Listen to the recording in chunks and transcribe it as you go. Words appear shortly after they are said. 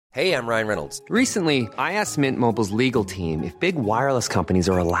Hey, I'm Ryan Reynolds. Recently, I asked Mint Mobile's legal team if big wireless companies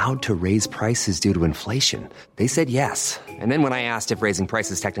are allowed to raise prices due to inflation. They said yes. And then when I asked if raising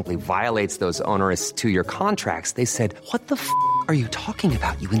prices technically violates those onerous two-year contracts, they said, "What the f*** are you talking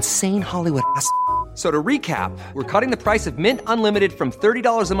about, you insane Hollywood ass?" So to recap, we're cutting the price of Mint Unlimited from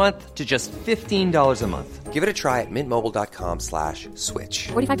 $30 a month to just $15 a month. Give it a try at mintmobile.com/switch.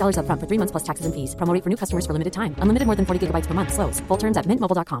 $45 up front for 3 months plus taxes and fees. Promo rate for new customers for limited time. Unlimited more than 40 gigabytes per month. Slows full terms at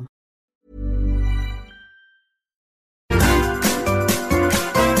mintmobile.com.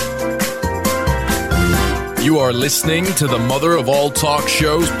 You are listening to the Mother of All Talk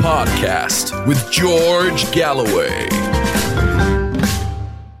Shows podcast with George Galloway.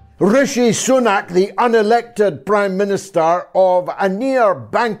 Rishi Sunak, the unelected Prime Minister of a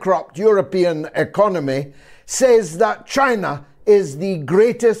near-bankrupt European economy, says that China is the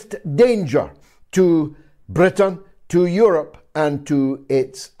greatest danger to Britain, to Europe, and to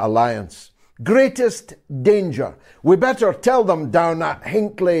its alliance. Greatest danger. We better tell them down at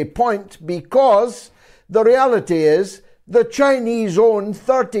Hinkley Point, because the reality is the Chinese own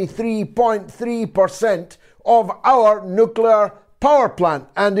 33.3% of our nuclear power plant,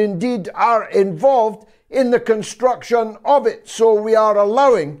 and indeed are involved in the construction of it. So we are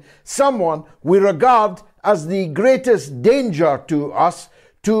allowing someone we regard as the greatest danger to us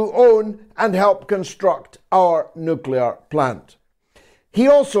to own and help construct our nuclear plant. He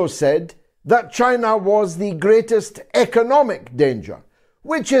also said that China was the greatest economic danger,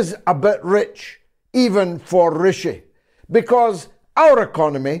 which is a bit rich, even for Rishi, because our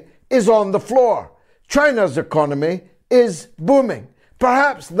economy is on the floor. China's economy is booming.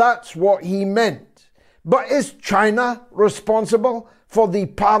 Perhaps that's what he meant. But is China responsible for the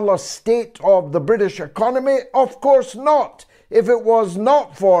parlous state of the British economy? Of course not. If it was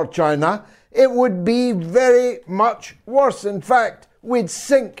not for China, it would be very much worse. In fact, we'd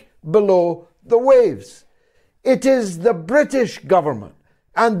sink below the waves. It is the British government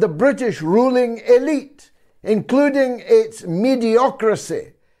and the British ruling elite, including its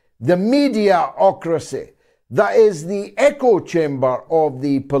mediocrity, the mediaocracy, that is the echo chamber of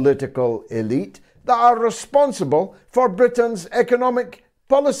the political elite, that are responsible for Britain's economic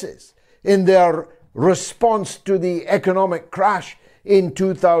policies. In their response to the economic crash in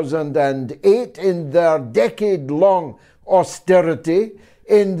 2008, in their decade-long austerity,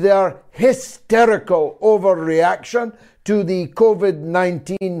 in their hysterical overreaction to the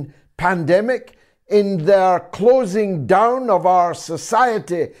COVID-19 pandemic, in their closing down of our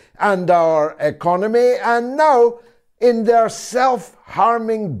society and our economy, and now in their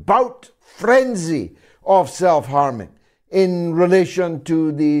self-harming frenzy of self-harming in relation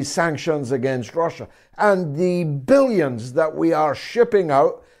to the sanctions against Russia and the billions that we are shipping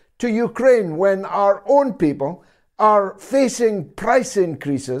out to Ukraine, when our own people are facing price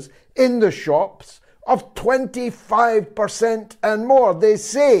increases in the shops of 25% and more. They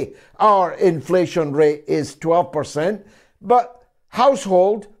say our inflation rate is 12%, but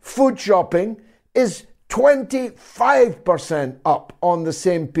household food shopping is 25% up on the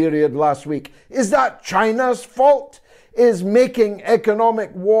same period last week. Is that China's fault? Is making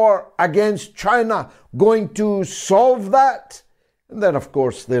economic war against China going to solve that? And then, of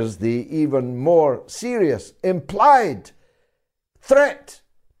course, there's the even more serious implied threat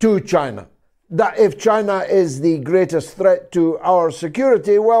to China, that if China is the greatest threat to our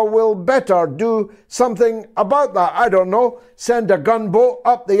security, well, we'll better do something about that. I don't know, send a gunboat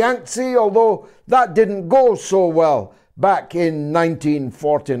up the Yangtze, although that didn't go so well back in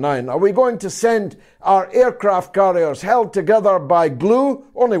 1949. Are we going to send our aircraft carriers held together by glue,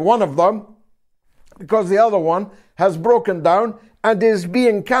 only one of them, because the other one has broken down and is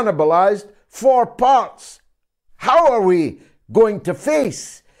being cannibalized for parts? How are we going to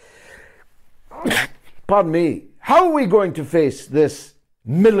face how are we going to face this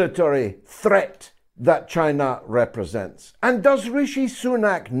military threat that China represents? And does Rishi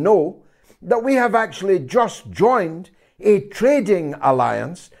Sunak know that we have actually just joined a trading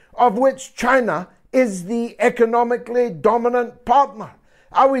alliance of which China is the economically dominant partner?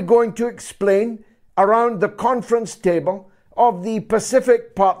 Are we going to explain around the conference table of the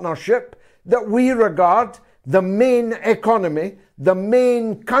Pacific Partnership that we regard the main economy, the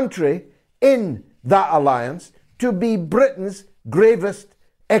main country in that alliance to be Britain's gravest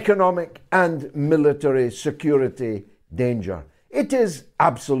economic and military security danger? It is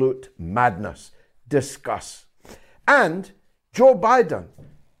absolute madness. Discuss. And Joe Biden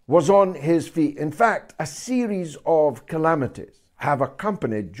was on his feet. In fact, a series of calamities have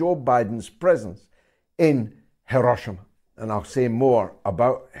accompanied Joe Biden's presence in Hiroshima. And I'll say more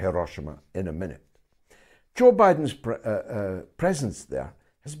about Hiroshima in a minute. Joe Biden's presence there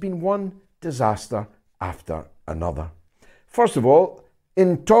has been one disaster after another. First of all,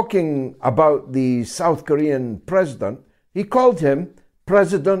 in talking about the South Korean president, he called him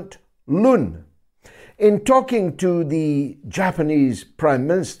President Loon. In talking to the Japanese Prime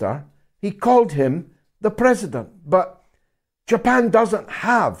Minister, he called him the president. But Japan doesn't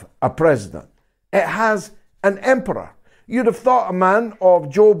have a president. It has an emperor. You'd have thought a man of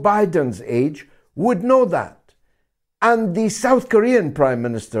Joe Biden's age would know that. And the South Korean Prime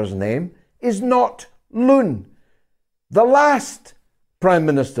Minister's name is not Loon. The last Prime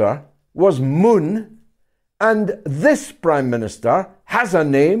Minister was Moon, and this Prime Minister has a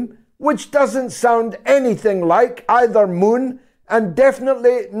name which doesn't sound anything like either Moon and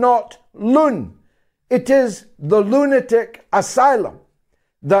definitely not Loon. It is the lunatic asylum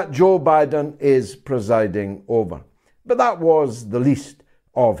that Joe Biden is presiding over. But that was the least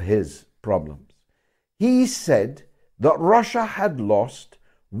of his problems. He said that Russia had lost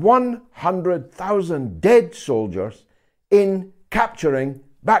 100,000 dead soldiers in capturing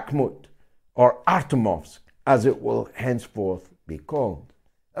Bakhmut, or Artemovsk, as it will henceforth be called,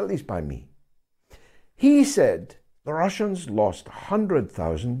 at least by me. He said the Russians lost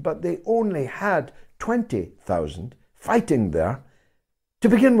 100,000, but they only had 20,000 fighting there to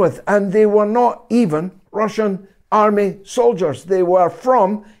begin with, and they were not even Russian army soldiers. They were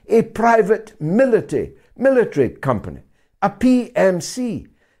from a private military company, a PMC.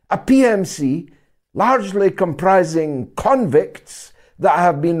 A PMC largely comprising convicts that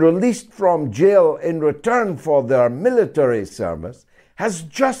have been released from jail in return for their military service, has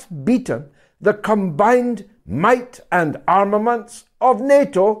just beaten the combined might and armaments of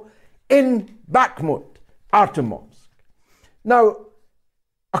NATO in Bakhmut, Artemovsk. Now,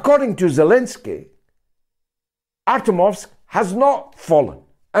 according to Zelensky, Artemovsk has not fallen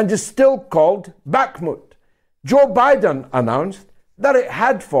and is still called Bakhmut. Joe Biden announced that it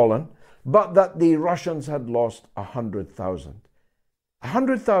had fallen, but that the Russians had lost 100,000.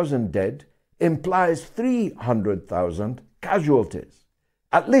 100,000 dead implies 300,000 casualties.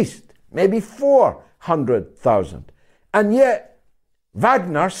 At least, maybe 400,000. And yet,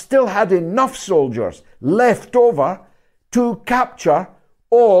 Wagner still had enough soldiers left over to capture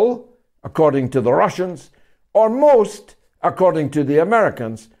all, according to the Russians, or most, according to the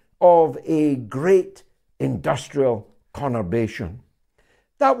Americans, of a great industrial conurbation.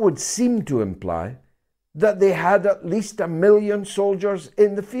 That would seem to imply that they had at least 1 million soldiers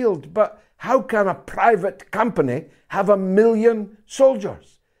in the field. But how can a private company have 1 million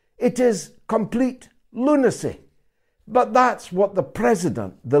soldiers? It is complete lunacy. But that's what the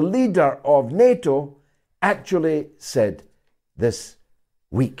president, the leader of NATO, actually said this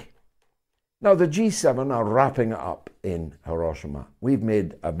week. Now, the G7 are wrapping it up in Hiroshima. We've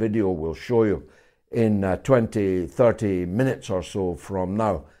made a video we'll show you in 20, 30 minutes or so from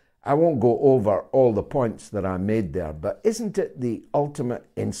now. I won't go over all the points that I made there, but isn't it the ultimate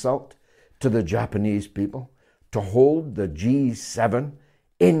insult to the Japanese people to hold the G7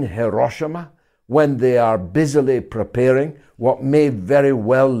 in Hiroshima when they are busily preparing what may very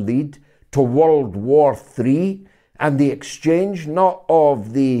well lead to World War III and the exchange not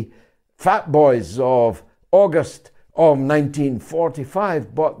of the fat boys of August of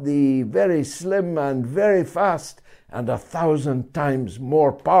 1945, but the very slim and very fast and 1,000 times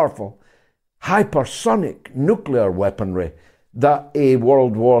more powerful hypersonic nuclear weaponry that a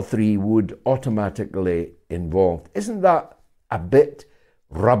World War III would automatically involve. Isn't that a bit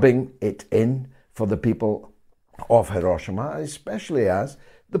rubbing it in for the people of Hiroshima, especially as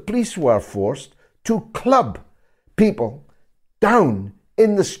the police were forced to club people down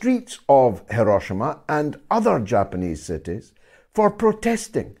in the streets of Hiroshima and other Japanese cities for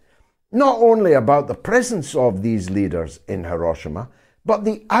protesting not only about the presence of these leaders in Hiroshima, but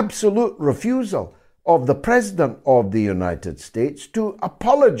the absolute refusal of the President of the United States to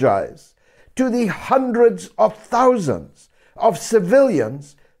apologize to the hundreds of thousands of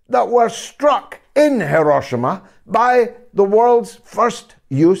civilians that were struck in Hiroshima by the world's first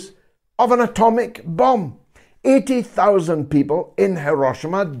use of an atomic bomb. 80,000 people in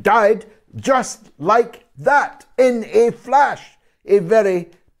Hiroshima died just like that in a flash, a very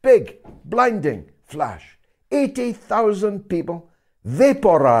big, blinding flash. 80,000 people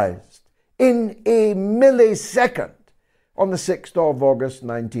vaporized in a millisecond on the 6th of August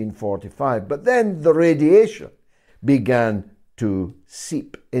 1945. But then the radiation began to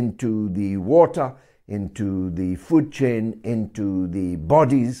seep into the water, into the food chain, into the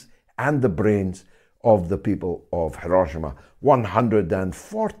bodies and the brains of the people of Hiroshima.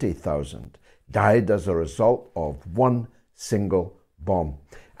 140,000 died as a result of one single bomb.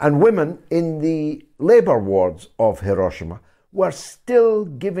 And women in the labor wards of Hiroshima were still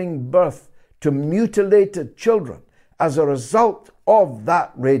giving birth to mutilated children as a result of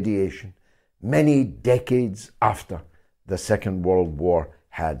that radiation many decades after the Second World War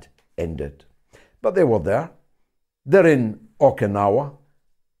had ended. But they were there. They're in Okinawa,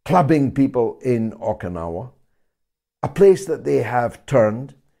 clubbing people in Okinawa, a place that they have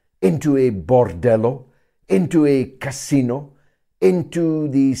turned into a bordello, into a casino, into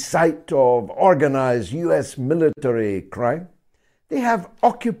the site of organized US military crime. They have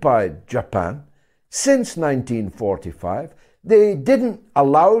occupied Japan since 1945. They didn't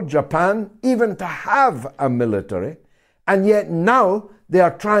allow Japan even to have a military, and yet now they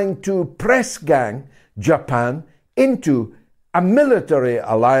are trying to press gang Japan into a military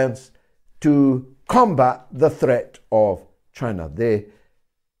alliance to combat the threat of China. The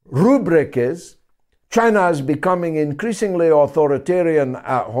rubric is China is becoming increasingly authoritarian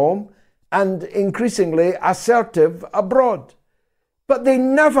at home and increasingly assertive abroad. But they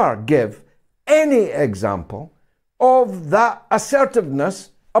never give any example of that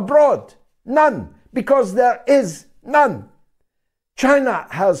assertiveness abroad. None, because there is none. China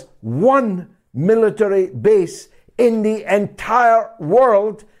has one military base in the entire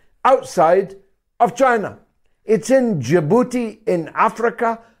world outside of China. It's in Djibouti in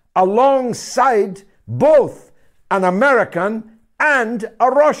Africa, alongside both an American and a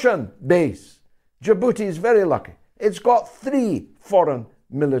Russian base. Djibouti is very lucky. It's got 3 foreign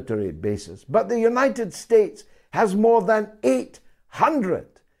military bases. But the United States has more than 800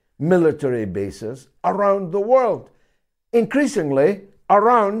 military bases around the world, increasingly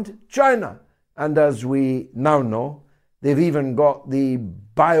around China. And as we now know, they've even got the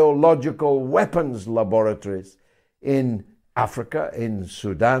biological weapons laboratories in Africa, in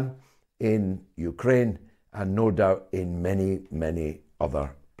Sudan, in Ukraine, and no doubt in many, many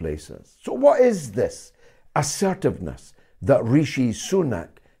other places. So what is this assertiveness that Rishi Sunak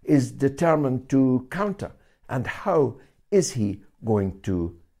is determined to counter? And how is he going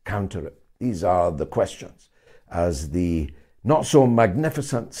to counter it? These are the questions as the not so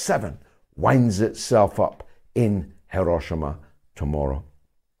magnificent 7 winds itself up in Hiroshima tomorrow.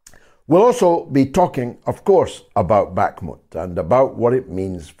 We'll also be talking, of course, about Bakhmut and about what it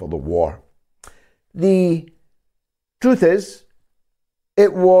means for the war. The truth is,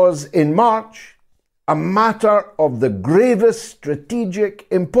 it was in March a matter of the gravest strategic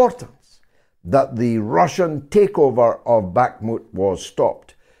importance that the Russian takeover of Bakhmut was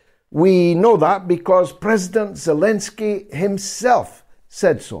stopped. We know that because President Zelensky himself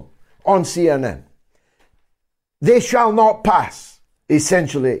said so on CNN. They shall not pass,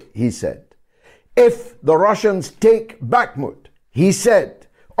 essentially, he said. If the Russians take Bakhmut, he said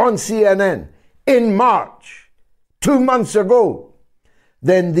on CNN in March, 2 months ago,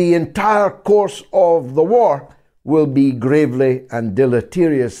 then the entire course of the war will be gravely and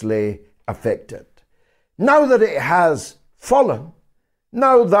deleteriously affected. Now that it has fallen,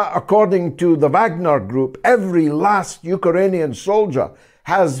 now that according to the Wagner Group, every last Ukrainian soldier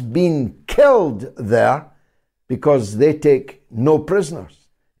has been killed there, because they take no prisoners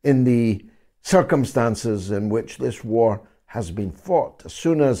in the circumstances in which this war has been fought. As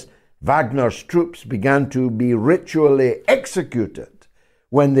soon as Wagner's troops began to be ritually executed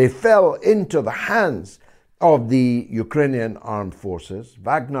when they fell into the hands of the Ukrainian armed forces,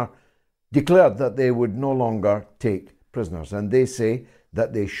 Wagner declared that they would no longer take prisoners. And they say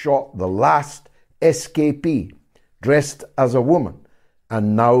that they shot the last escapee dressed as a woman.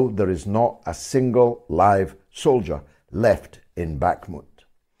 And now there is not a single live soldier left in Bakhmut.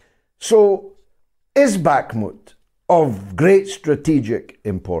 So, is Bakhmut of great strategic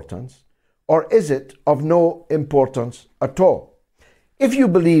importance, or is it of no importance at all? If you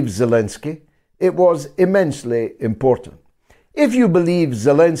believe Zelensky, it was immensely important. If you believe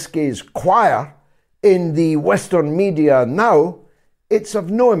Zelensky's choir in the Western media now, it's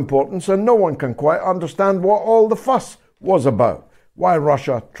of no importance and no one can quite understand what all the fuss was about, why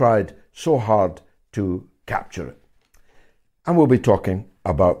Russia tried so hard to capture it. And we'll be talking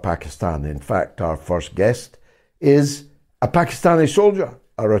about Pakistan. In fact, our first guest is a Pakistani soldier,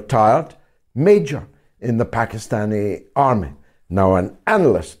 a retired major in the Pakistani army, now an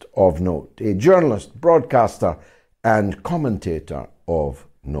analyst of note, a journalist, broadcaster, and commentator of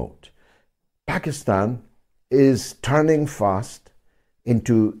note. Pakistan is turning fast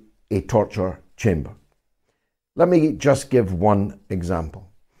into a torture chamber. Let me just give one example.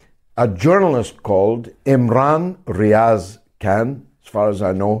 A journalist called Imran Riaz Khan, as far as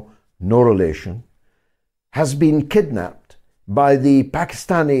I know, no relation, has been kidnapped by the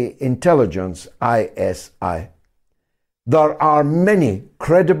Pakistani intelligence ISI. There are many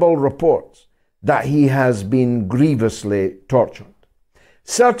credible reports that he has been grievously tortured.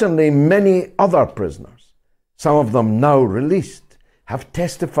 Certainly many other prisoners, some of them now released, have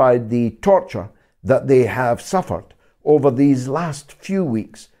testified the torture that they have suffered over these last few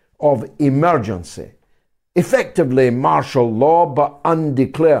weeks of emergency, effectively martial law but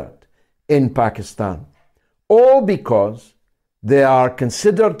undeclared in Pakistan, all because they are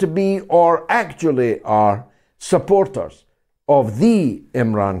considered to be, or actually are, supporters of the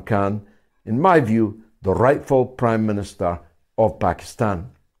Imran Khan, in my view, the rightful Prime Minister of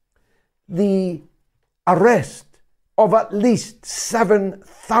Pakistan. The arrest of at least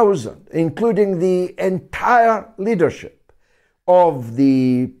 7,000, including the entire leadership of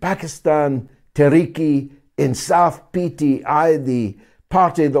the Pakistan Tehreek-e-Insaf PTI, the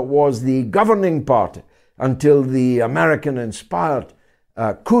party that was the governing party until the American-inspired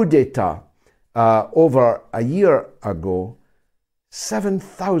coup d'etat over a year ago,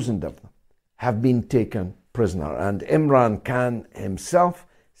 7,000 of them have been taken prisoner. And Imran Khan himself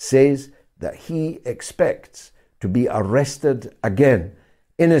says that he expects to be arrested again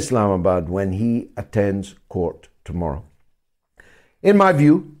in Islamabad when he attends court tomorrow. In my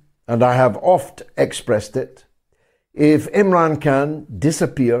view, and I have oft expressed it, if Imran Khan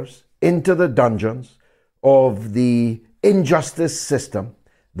disappears into the dungeons of the injustice system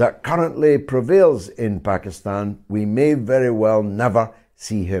that currently prevails in Pakistan, we may very well never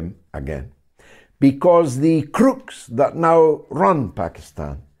see him again. Because the crooks that now run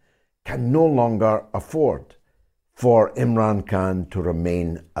Pakistan can no longer afford for Imran Khan to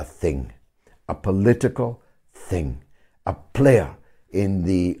remain a thing, a political thing, a player in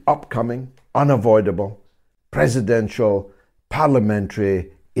the upcoming, unavoidable presidential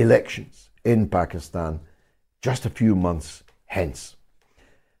parliamentary elections in Pakistan just a few months hence.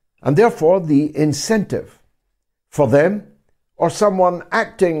 And therefore, the incentive for them or someone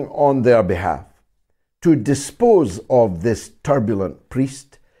acting on their behalf to dispose of this turbulent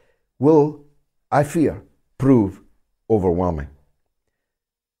priest will, I fear, prove overwhelming.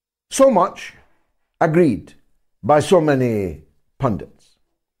 So much agreed by so many pundits.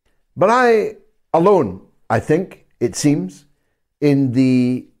 But I alone, I think, it seems, in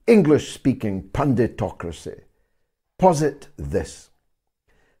the English-speaking punditocracy, posit this,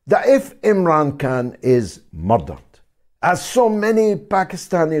 that if Imran Khan is murdered, as so many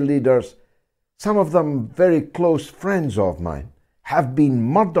Pakistani leaders, some of them very close friends of mine, have been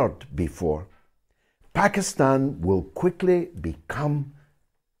murdered before, Pakistan will quickly become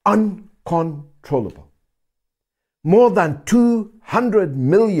uncontrollable. More than 200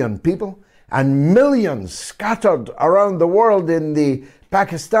 million people and millions scattered around the world in the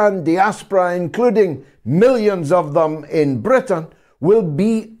Pakistan diaspora, including millions of them in Britain, will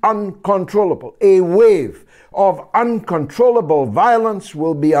be uncontrollable. A wave of uncontrollable violence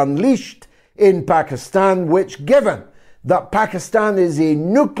will be unleashed in Pakistan, which, given that Pakistan is a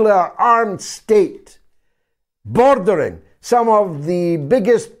nuclear-armed state, bordering some of the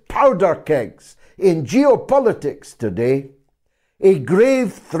biggest powder kegs in geopolitics today, a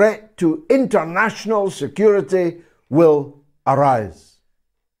grave threat to international security will arise.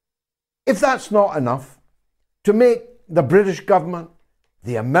 If that's not enough to make the British government,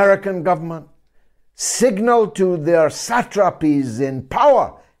 the American government, signal to their satrapies in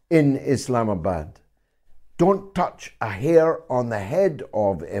power in Islamabad, don't touch a hair on the head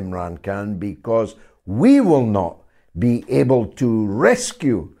of Imran Khan, because we will not be able to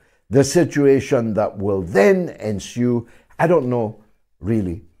rescue the situation that will then ensue. I don't know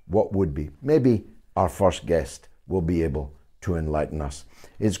really what would be. Maybe our first guest will be able to enlighten us.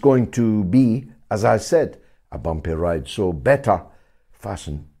 It's going to be, as I said, a bumpy ride, so better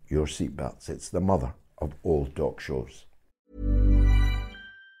fasten your seatbelts. It's the mother of all talk shows.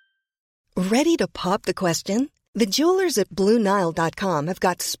 Ready to pop the question? The jewelers at BlueNile.com have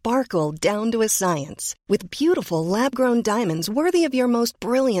got sparkle down to a science with beautiful lab-grown diamonds worthy of your most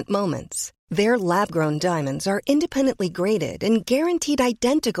brilliant moments. Their lab-grown diamonds are independently graded and guaranteed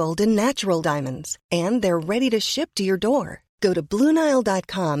identical to natural diamonds, and they're ready to ship to your door. Go to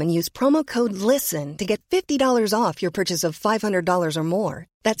BlueNile.com and use promo code LISTEN to get $50 off your purchase of $500 or more.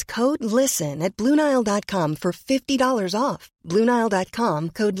 That's code LISTEN at BlueNile.com for $50 off. BlueNile.com,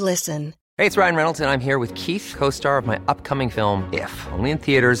 code LISTEN. Hey, it's Ryan Reynolds, and I'm here with Keith, co-star of my upcoming film, If, only in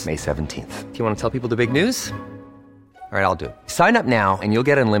theaters May 17th. Do you want to tell people the big news? All right, I'll do it. Sign up now and you'll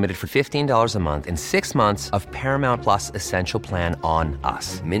get unlimited for $15 a month and 6 months of Paramount Plus Essential Plan on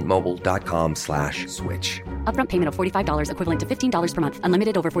us. MintMobile.com/switch. Upfront payment of $45 equivalent to $15 per month.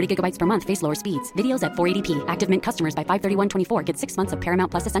 Unlimited over 40 gigabytes per month. Face lower speeds. Videos at 480p. Active Mint customers by 531.24 get 6 months of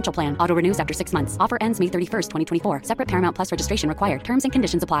Paramount Plus Essential Plan. Auto renews after 6 months. Offer ends May 31st, 2024. Separate Paramount Plus registration required. Terms and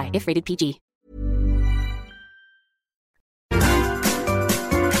conditions apply if rated PG.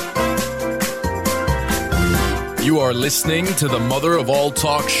 You are listening to the Mother of All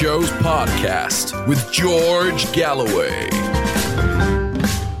Talk Shows podcast with George Galloway.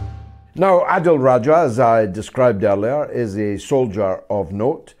 Now, Adil Raja, as I described earlier, is a soldier of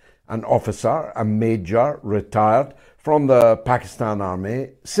note, an officer, a major, retired from the Pakistan Army,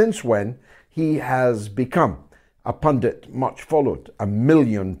 since when he has become a pundit much followed. 1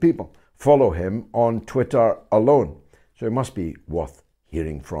 million people follow him on Twitter alone. So he must be worth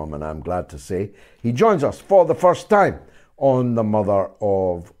hearing from, and I'm glad to say he joins us for the first time on the Mother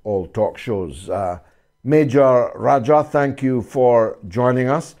of All Talk Shows. Major Raja, thank you for joining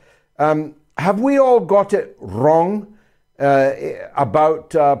us. Have we all got it wrong about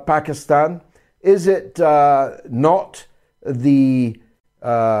Pakistan? Is it not the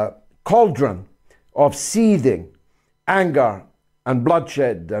cauldron of seething anger and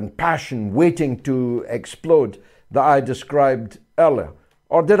bloodshed and passion waiting to explode that I described earlier?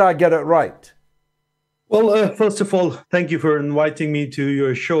 Or did I get it right? Well, first of all, thank you for inviting me to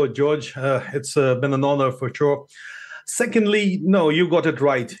your show, George. It's been an honor for sure. Secondly, no, you got it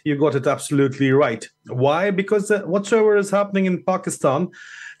right. You got it absolutely right. Why? Because whatsoever is happening in Pakistan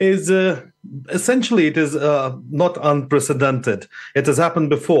is essentially it is not unprecedented. It has happened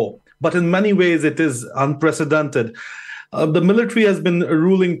before, but in many ways it is unprecedented. The military has been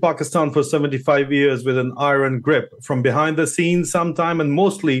ruling Pakistan for 75 years with an iron grip, from behind the scenes sometime and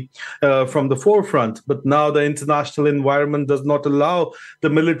mostly from the forefront. But now the international environment does not allow the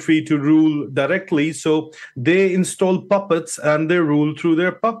military to rule directly. So they install puppets and they rule through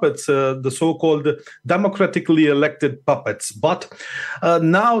their puppets, the so-called democratically elected puppets. But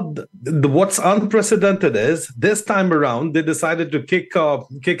now what's unprecedented is this time around, they decided to kick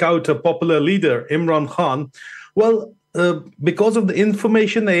out a popular leader, Imran Khan. Well, because of the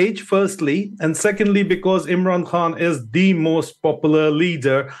information age, firstly, and secondly, because Imran Khan is the most popular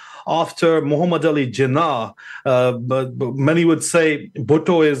leader after Muhammad Ali Jinnah. But many would say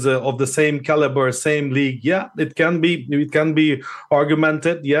Bhutto is of the same caliber, same league. Yeah, it can be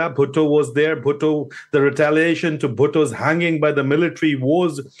argumented. Yeah, Bhutto was there. Bhutto, the retaliation to Bhutto's hanging by the military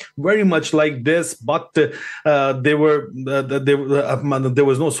was very much like this, but there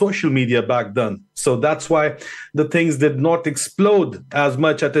was no social media back then. So that's why the things did not explode as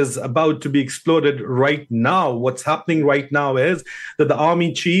much as is about to be exploded right now. What's happening right now is that the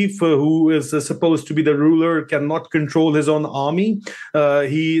army chief, who is supposed to be the ruler, cannot control his own army.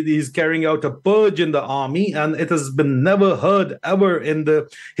 He's carrying out a purge in the army, and it has been never heard ever in the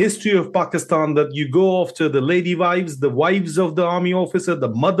history of Pakistan that you go after the lady wives, the wives of the army officer, the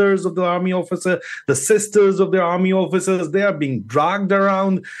mothers of the army officer, the sisters of the army officers. They are being dragged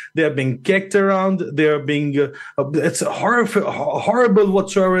around. They are being kicked around. They are being, it's horrible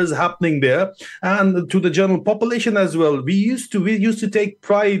whatsoever is happening there. And to the general population as well. We used to take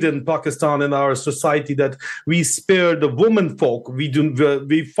pride in Pakistan, in our society, that we spare the women folk.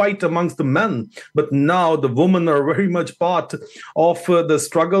 We fight amongst the men. But now the women are very much part of the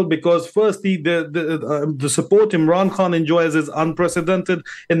struggle, because firstly, the support Imran Khan enjoys is unprecedented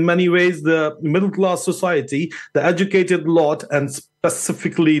in many ways. The middle class society, the educated lot, and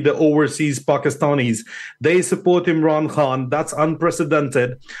specifically the overseas Pakistanis, they support Imran Khan. That's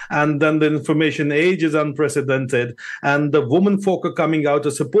unprecedented. And then the information age is unprecedented. And the women folk are coming out to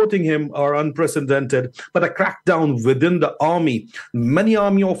supporting him are unprecedented. But a crackdown within the army. Many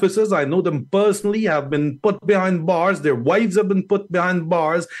army officers, I know them personally, have been put behind bars. Their wives have been put behind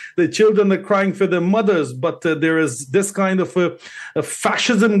bars. Their children are crying for their mothers. But there is this kind of a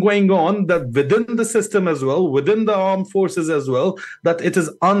fascism going on that within the system as well, within the armed forces as well, that it is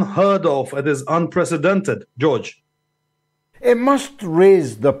unheard of. It is unprecedented. George. It must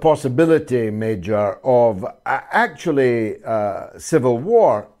raise the possibility, Major, of actually civil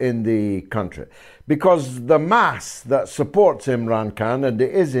war in the country, because the mass that supports Imran Khan, and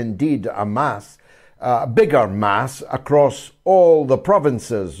it is indeed a mass, a bigger mass across all the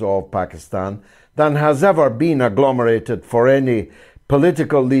provinces of Pakistan than has ever been agglomerated for any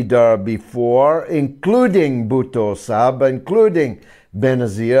political leader before, including Bhutto Sahib, including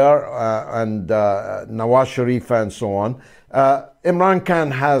Benazir and Nawaz Sharif and so on. Imran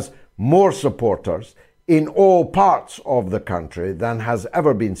Khan has more supporters in all parts of the country than has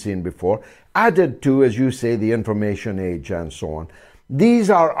ever been seen before, added to, as you say, the information age and so on. These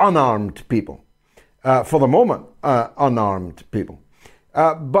are unarmed people, for the moment, unarmed people.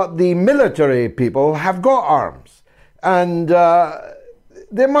 But the military people have got arms, and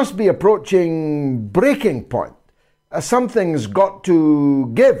they must be approaching breaking point. Something's got to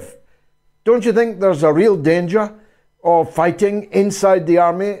give. Don't you think there's a real danger of fighting inside the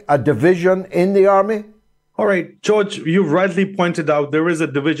army, a division in the army? All right, George, you've rightly pointed out there is a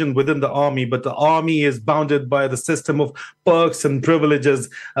division within the army, but the army is bounded by the system of perks and privileges,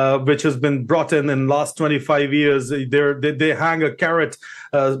 which has been brought in last 25 years. They hang a carrot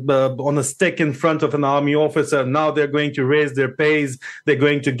on a stick in front of an army officer. Now they're going to raise their pays. They're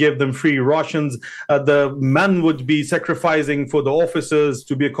going to give them free rations. The men would be sacrificing for the officers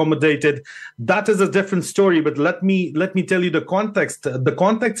to be accommodated. That is a different story, but let me tell you the context. The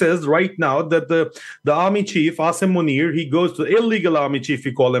context is right now that the army chief, Asim Munir, he goes to the illegal army chief,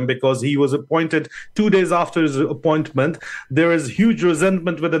 we call him, because he was appointed 2 days after his appointment. There is huge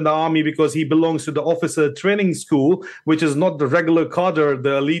resentment within the army because he belongs to the officer training school, which is not the regular cadre,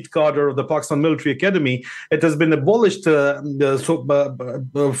 the elite cadre of the Pakistan Military Academy. It has been abolished for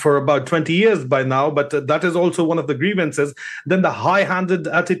about 20 years by now, but that is also one of the grievances. Then the high-handed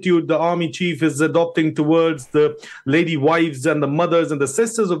attitude the army chief is adopting towards the lady wives and the mothers and the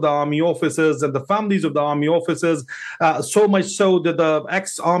sisters of the army officers and the families of the army officers, so much so that the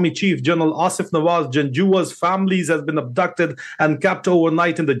ex-army chief, General Asif Nawaz Janjua's families has been abducted and kept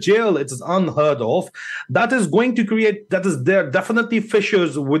overnight in the jail. It is unheard of. That is going to create, there are definitely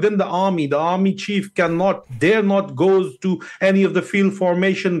fissures within the army. The army chief dare not go to any of the field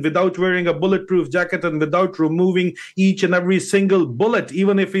formation without wearing a bulletproof jacket and without removing each and every single bullet.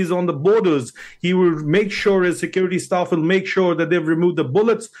 Even if he's on the borders, he will make sure his security staff will make sure that they've removed the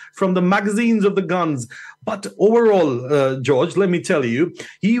bullets from the magazines of the guns. But overall, George, let me tell you,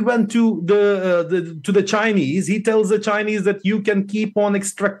 he went to the Chinese. He tells the Chinese that you can keep on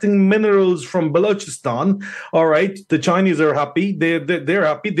extracting minerals from Balochistan. All right, the Chinese are happy. They're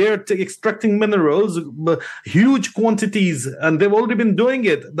happy. They're extracting minerals, huge quantities, and they've already been doing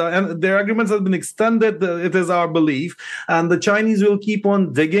it. And their agreements have been extended. It is our belief, and the Chinese will keep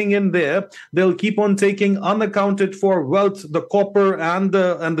on digging in there. They'll keep on taking unaccounted for wealth, the copper and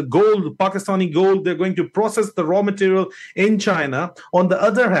the gold, Pakistani gold. They're going to process the raw material in China. On the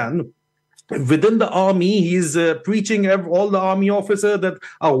other hand, within the army, he's preaching all the army officer that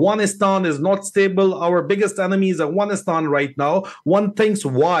Afghanistan is not stable. Our biggest enemy is Afghanistan right now. One thinks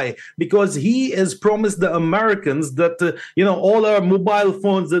why? Because he has promised the Americans that all our mobile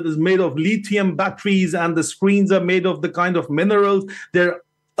phones that is made of lithium batteries and the screens are made of the kind of minerals. They're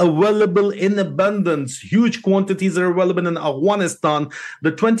available in abundance. Huge quantities are available in Afghanistan.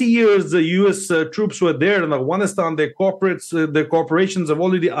 The 20 years the U.S. Troops were there in Afghanistan, their corporations have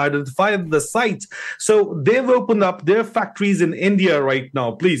already identified the sites. So they've opened up their factories in India right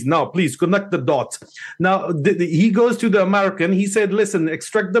now. Please connect the dots. Now, he goes to the American. He said, listen,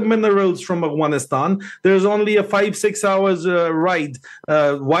 extract the minerals from Afghanistan. There's only a 5-6 hours ride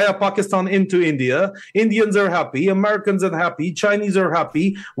via Pakistan into India. Indians are happy. Americans are happy. Chinese are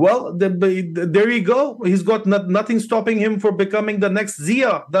happy. Well, there you go. He's got nothing stopping him for becoming the next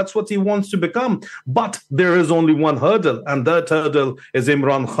Zia. That's what he wants to become. But there is only one hurdle, and that hurdle is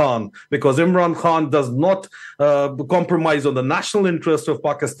Imran Khan, because Imran Khan does not compromise on the national interest of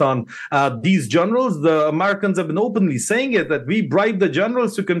Pakistan. These generals, the Americans have been openly saying it, that we bribe the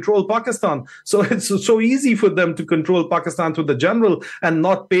generals to control Pakistan. So it's so easy for them to control Pakistan to the general and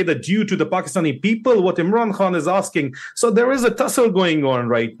not pay the due to the Pakistani people, what Imran Khan is asking. So there is a tussle going on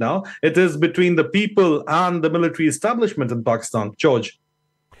right now. It is between the people and the military establishment in Pakistan. George.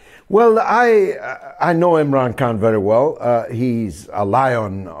 Well, I know Imran Khan very well. He's a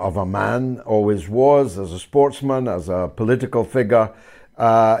lion of a man, always was, as a sportsman, as a political figure.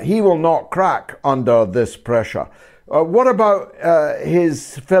 He will not crack under this pressure. What about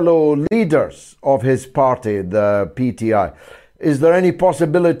his fellow leaders of his party, the PTI? Is there any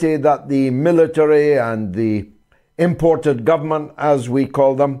possibility that the military and the imported government, as we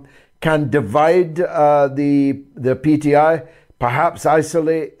call them, can divide the PTI, perhaps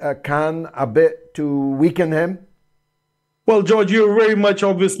isolate Khan a bit to weaken him? Well, George, you're very much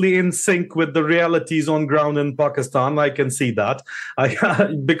obviously in sync with the realities on ground in Pakistan. I can see that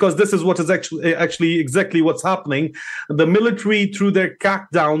because this is what is actually exactly what's happening. The military, through their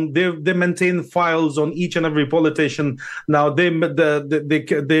crackdown, they maintain files on each and every politician. Now they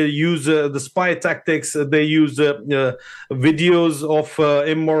use the spy tactics. They use videos of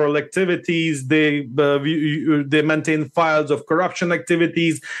immoral activities. They maintain files of corruption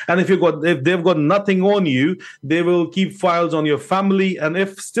activities. And if they've got nothing on you, they will keep files profiles on your family, and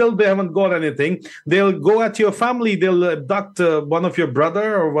if still they haven't got anything, they'll go at your family. They'll abduct one of your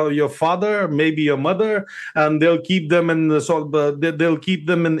brother or your father, maybe your mother, and they'll keep them in they'll keep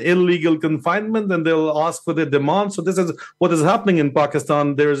them in illegal confinement, and they'll ask for their demands. So this is what is happening in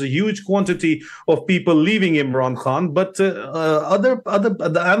Pakistan. There is a huge quantity of people leaving Imran Khan, but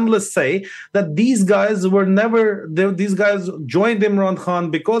the analysts say that these guys joined Imran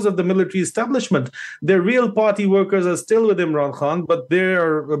Khan because of the military establishment. Their real party workers are still with Imran Khan, but they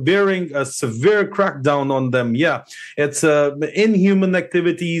are bearing a severe crackdown on them. Yeah, it's inhuman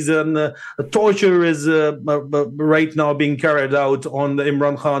activities, and torture is right now being carried out on the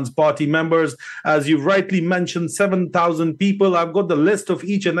Imran Khan's party members. As you rightly mentioned, 7,000 people. I've got the list of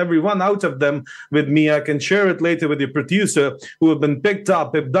each and every one out of them with me. I can share it later with your producer, who have been picked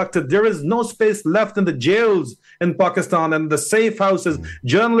up, abducted. There is no space left in the jails in Pakistan and the safe houses.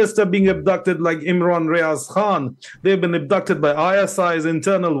 Journalists are being abducted like Imran Riaz Khan. They've been abducted by ISI's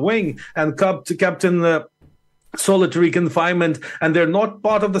internal wing and kept in solitary confinement, and they're not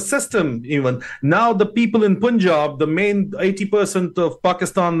part of the system even. Now the people in Punjab, the main 80% of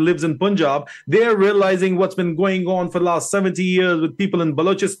Pakistan lives in Punjab, they're realizing what's been going on for the last 70 years with people in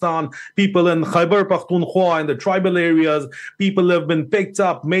Balochistan, people in Khyber Pakhtunkhwa, in the tribal areas. People have been picked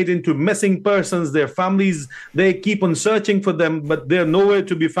up, made into missing persons. Their families, they keep on searching for them, but they're nowhere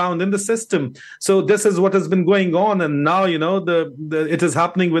to be found in the system. So this is what has been going on, and now, it is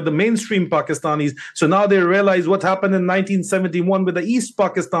happening with the mainstream Pakistanis. So now they realize what happened in 1971 with the East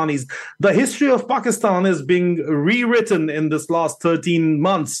Pakistanis. The history of Pakistan is being rewritten in this last 13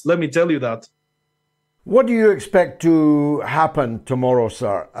 months. Let me tell you that. What do you expect to happen tomorrow,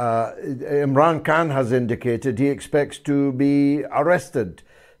 sir? Imran Khan has indicated he expects to be arrested.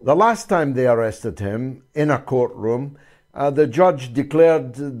 The last time they arrested him in a courtroom, the judge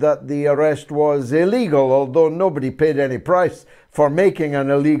declared that the arrest was illegal, although nobody paid any price for making an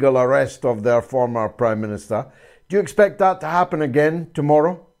illegal arrest of their former Prime Minister. Do you expect that to happen again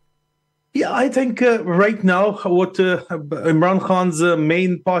tomorrow? Yeah, I think right now what Imran Khan's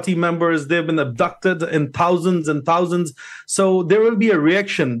main party members, they've been abducted in thousands and thousands. So there will be a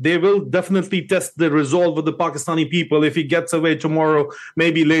reaction. They will definitely test the resolve of the Pakistani people. If he gets away tomorrow,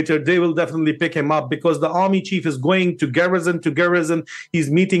 maybe later, they will definitely pick him up, because the army chief is going to garrison. He's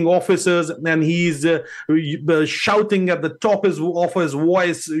meeting officers, and he's shouting at the top of his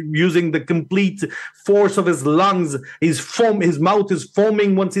voice, using the complete force of his lungs. His mouth is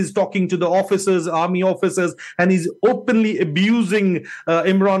foaming once he's talking to the officers, army officers, and he's openly abusing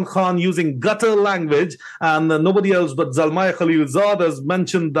Imran Khan using gutter language. And nobody else but Zalmay Khalilzad has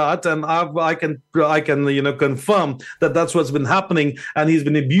mentioned that, and I can confirm that that's what's been happening. And he's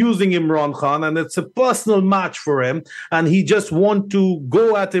been abusing Imran Khan, and it's a personal match for him. And he just wants to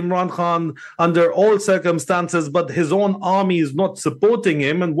go at Imran Khan under all circumstances, but his own army is not supporting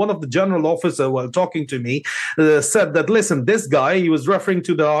him. And one of the general officers, while talking to me, said that, listen, this guy, he was referring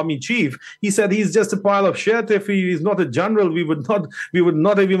to the army chief, he said he's just a pile of shit. If he's not a general, we would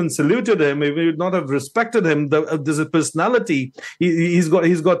not have even saluted him. We would not have respected him. There's a personality. He's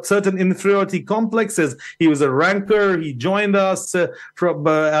got certain inferiority complexes. He was a ranker. He joined us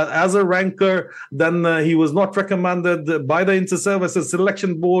as a ranker. Then he was not recommended by the Inter-Services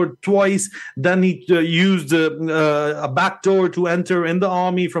Selection Board twice. Then he used a backdoor to enter in the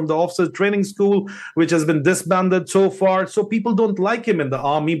army from the officers training school, which has been disbanded so far. So people don't like him in the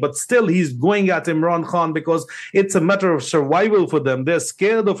army, but still he's going at Imran Khan because it's a matter of survival for them. They're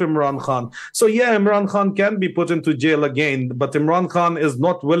scared of Imran Khan. So yeah, Imran Khan can be put into jail again, but Imran Khan is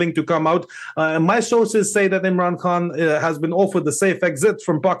not willing to come out. My sources say that Imran Khan has been offered the safe exit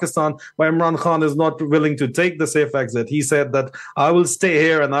from Pakistan, but Imran Khan is not willing to take the safe exit. He said that I will stay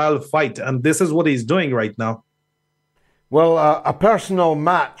here and I'll fight. And this is what he's doing right now. Well, a personal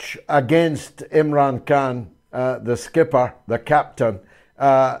match against Imran Khan, the skipper, the captain,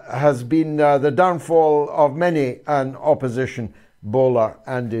 has been the downfall of many an opposition bowler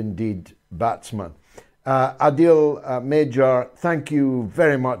and indeed batsman. Adil Major, thank you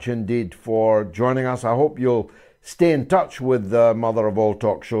very much indeed for joining us. I hope you'll stay in touch with the mother of all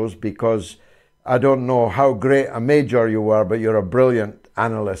talk shows, because I don't know how great a major you were, but you're a brilliant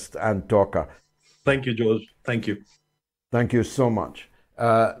analyst and talker. Thank you, George. Thank you. Thank you so much.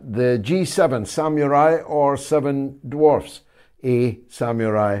 The G7, Samurai or Seven Dwarfs? A,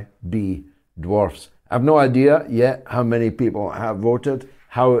 Samurai, B, Dwarfs. I've no idea yet how many people have voted,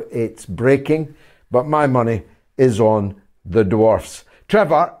 how it's breaking, but my money is on the Dwarfs.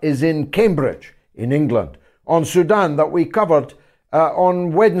 Trevor is in Cambridge, in England, on Sudan, that we covered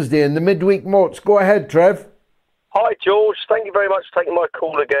on Wednesday in the midweek moats. Go ahead, Trev. Hi, George. Thank you very much for taking my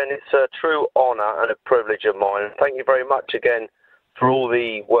call again. It's a true honour and a privilege of mine. Thank you very much again for all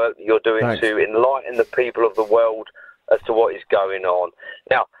the work that you're doing to enlighten the people of the world as to what is going on.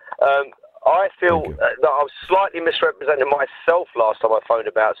 Now, I feel that I was slightly misrepresenting myself last time I phoned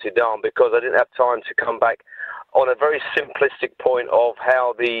about Sudan because I didn't have time to come back on a very simplistic point of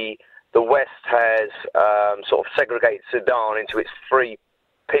how the West has sort of segregated Sudan into its three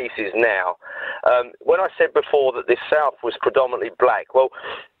pieces now. When I said before that the South was predominantly black, well,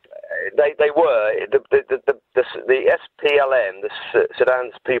 they were. The SPLM, the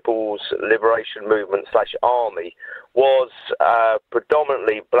Sudan's People's Liberation Movement / Army, was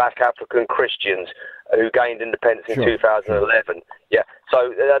predominantly black African Christians who gained independence in 2011. Yeah,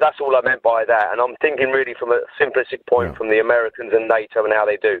 so that's all I meant by that. And I'm thinking really from a simplistic point from the Americans and NATO and how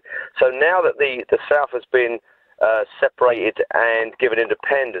they do. So now that the South has been separated and given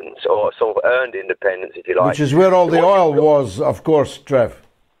independence, or sort of earned independence, if you like. Which is where all the oil was, of course, Trev.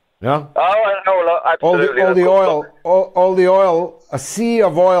 Yeah? Absolutely. All the oil, a sea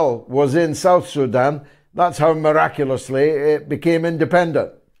of oil was in South Sudan. That's how miraculously it became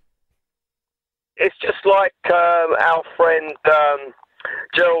independent. It's just like our friend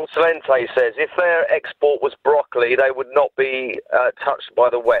Gerald Celente says, if their export was broccoli, they would not be touched by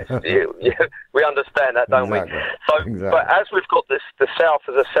the West. We understand that, don't we? So, but as we've got the South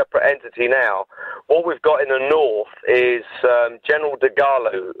as a separate entity now, what we've got in the North is General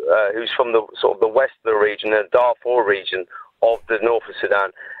Dagalo, who's from the sort of the west of the region, the Darfur region of the north of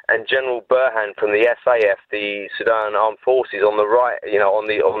Sudan, and General Burhan from the SAF, the Sudan Armed Forces, on the right, on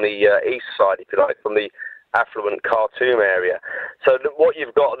the east side, if you like, from the affluent Khartoum area. So what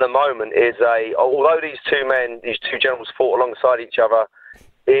you've got at the moment is although these two generals fought alongside each other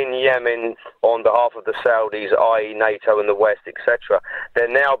in Yemen on behalf of the Saudis, i.e. NATO and the West, etc., they're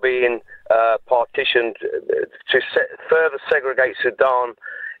now being partitioned to further segregate Sudan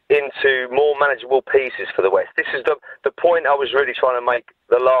into more manageable pieces for the West. This is the point I was really trying to make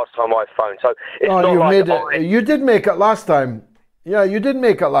the last time I phoned. So it's not like you did make it last time. Yeah, you did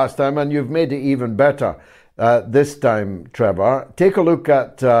make it last time, and you've made it even better this time, Trevor. Take a look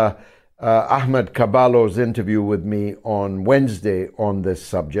at Ahmed Caballo's interview with me on Wednesday on this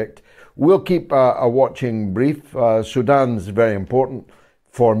subject. We'll keep a watching brief. Sudan's very important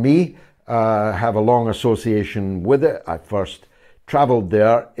for me. Have a long association with it. I first travelled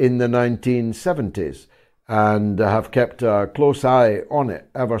there in the 1970s and have kept a close eye on it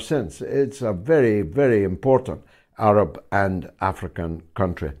ever since. It's a very, very important Arab and African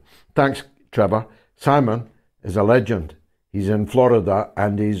country. Thanks, Trevor. Simon is a legend. He's in Florida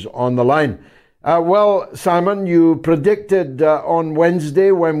and he's on the line. Well, Simon, you predicted on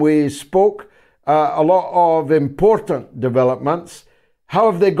Wednesday when we spoke a lot of important developments.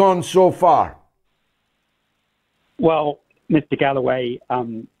 How have they gone so far? Well, Mr. Galloway,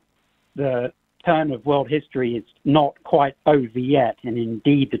 the turn of world history is not quite over yet. And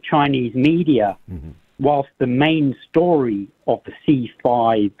indeed, the Chinese media, whilst the main story of the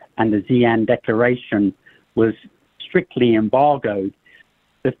C5 and the Xi'an Declaration was strictly embargoed,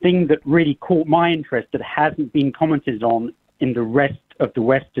 the thing that really caught my interest that hasn't been commented on in the rest of the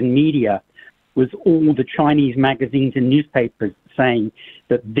Western media was all the Chinese magazines and newspapers saying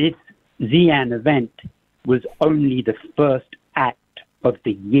that this Xi'an event was only the first act of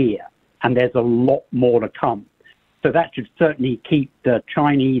the year, and there's a lot more to come. So that should certainly keep the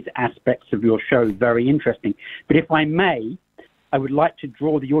Chinese aspects of your show very interesting. But if I may, I would like to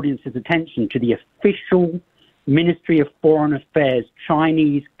draw the audience's attention to the official Ministry of Foreign Affairs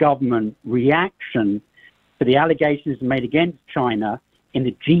Chinese government reaction to the allegations made against China in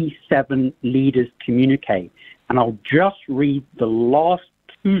the G7 leaders' communique. And I'll just read the last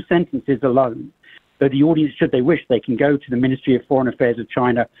two sentences alone. So the audience, should they wish, they can go to the Ministry of Foreign Affairs of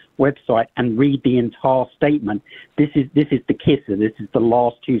China website and read the entire statement. This is the kisser. This is the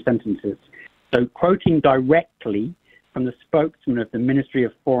last two sentences. So quoting directly from the spokesman of the Ministry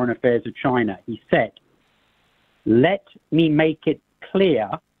of Foreign Affairs of China, he said, "Let me make it clear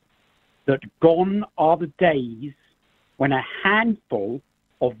that gone are the days when a handful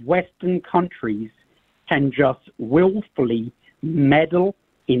of Western countries can just willfully meddle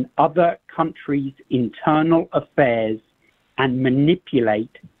in other countries' internal affairs and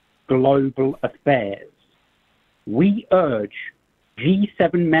manipulate global affairs. We urge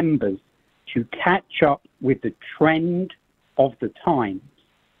G7 members to catch up with the trend of the times,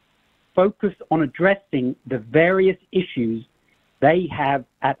 focus on addressing the various issues they have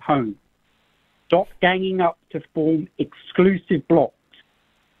at home, stop ganging up to form exclusive blocs,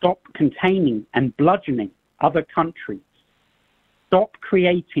 stop containing and bludgeoning other countries, stop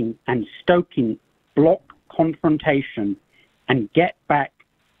creating and stoking bloc confrontation and get back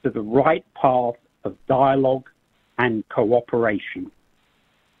to the right path of dialogue and cooperation.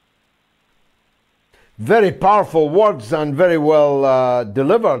 Very powerful words and very well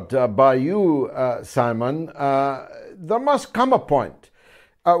delivered by you, Simon. There must come a point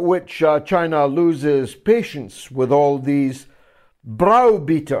at which China loses patience with all these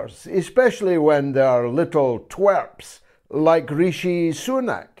browbeaters, especially when they're little twerps like Rishi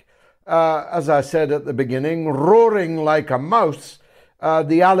Sunak. As I said at the beginning, roaring like a mouse,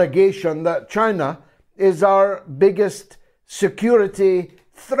 the allegation that China is our biggest security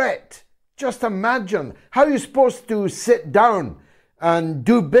threat. Just imagine how you're supposed to sit down and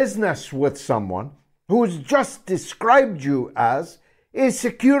do business with someone who's just described you as a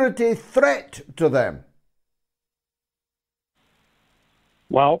security threat to them.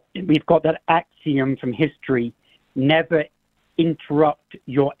 Well, we've got that axiom from history: never interrupt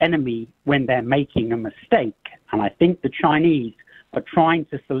your enemy when they're making a mistake. And I think the Chinese are trying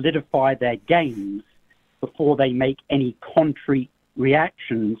to solidify their gains before they make any contrary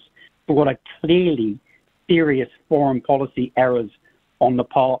reactions to what are clearly serious foreign policy errors on the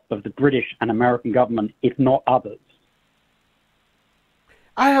part of the British and American government, if not others.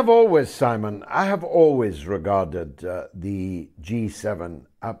 Simon, I have always regarded the G7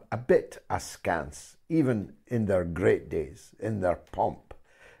 a bit askance, even in their great days, in their pomp.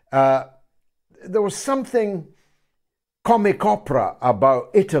 There was something comic opera about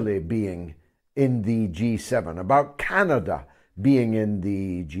Italy being in the G7, about Canada being in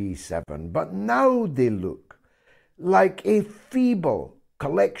the G7, but now they look like a feeble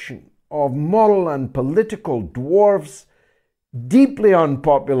collection of moral and political dwarfs, deeply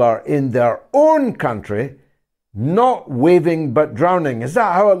unpopular in their own country, not waving but drowning. Is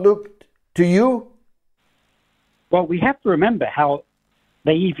that how it looked to you? Well, we have to remember how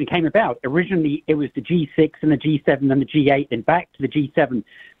they even came about. Originally, it was the G6 and the G7 and the G8 and back to the G7.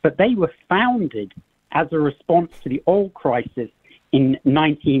 But they were founded as a response to the oil crisis in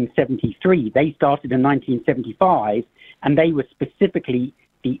 1973. They started in 1975, and they were specifically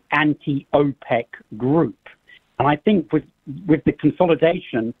the anti-OPEC group. And I think with the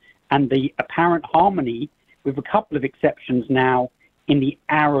consolidation and the apparent harmony, with a couple of exceptions now, in the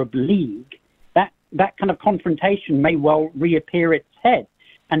Arab League, that kind of confrontation may well reappear its head.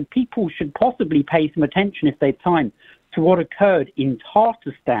 And people should possibly pay some attention, if they have time, to what occurred in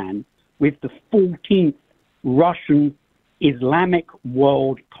Tatarstan with the 14th Russian Islamic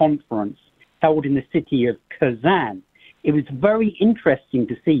World Conference held in the city of Kazan. It was very interesting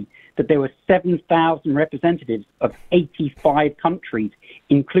to see that there were 7,000 representatives of 85 countries,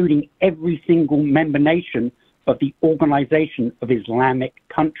 including every single member nation of the Organization of Islamic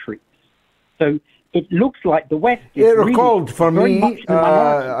Countries. So it looks like the West is it recalled really for me.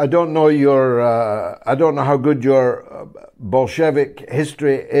 I don't know I don't know how good your Bolshevik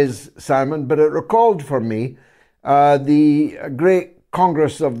history is, Simon, but it recalled for me the Great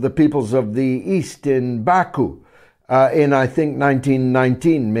Congress of the Peoples of the East in Baku in, I think,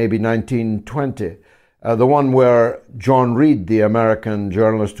 1919, maybe 1920. The one where John Reed, the American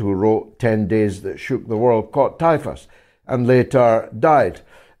journalist who wrote 10 Days That Shook the World, caught typhus and later died.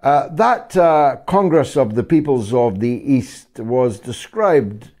 That Congress of the Peoples of the East was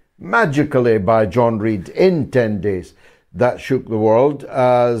described magically by John Reed in 10 Days That Shook the World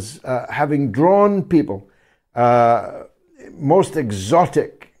as having drawn people, most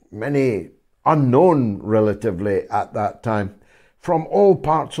exotic, many unknown relatively at that time, from all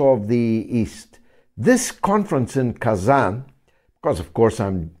parts of the East. This conference in Kazan, because of course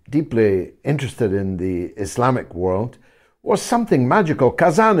I'm deeply interested in the Islamic world, was something magical.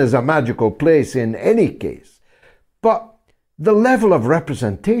 Kazan is a magical place in any case. But the level of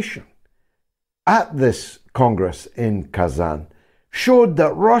representation at this Congress in Kazan showed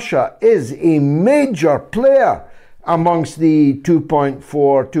that Russia is a major player amongst the 2.4,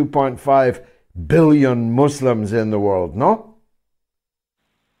 2.5 billion Muslims in the world, no?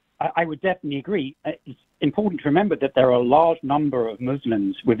 I would definitely agree. It's important to remember that there are a large number of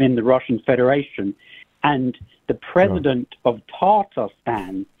Muslims within the Russian Federation, and the president of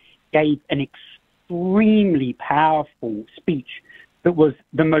Tatarstan gave an extremely powerful speech that was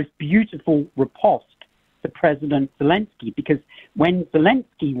the most beautiful riposte to President Zelensky, because when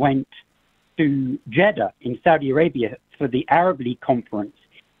Zelensky went to Jeddah in Saudi Arabia for the Arab League conference,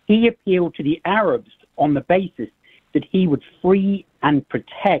 he appealed to the Arabs on the basis that he would free and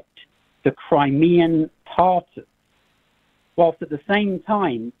protect the Crimean Tatars, whilst at the same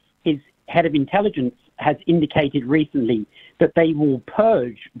time his head of intelligence has indicated recently that they will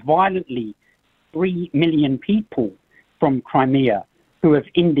purge violently 3 million people from Crimea who have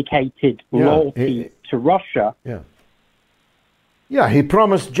indicated loyalty to Russia. Yeah, he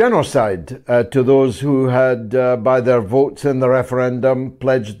promised genocide to those who had, by their votes in the referendum,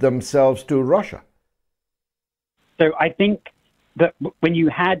 pledged themselves to Russia. So I think that when you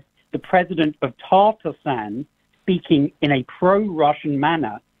had the president of Tatarstan speaking in a pro-Russian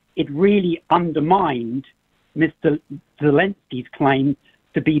manner, it really undermined Mr. Zelensky's claim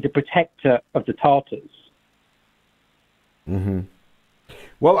to be the protector of the Tatars. Mm-hmm.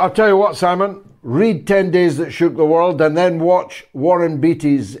 Well, I'll tell you what, Simon, read 10 Days That Shook the World and then watch Warren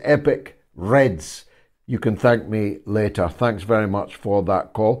Beatty's epic Reds. You can thank me later. Thanks very much for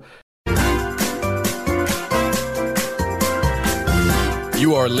that call.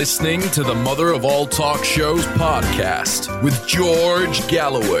 You are listening to the Mother of All Talk Shows podcast with George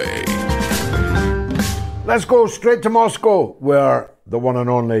Galloway. Let's go straight to Moscow, where the one and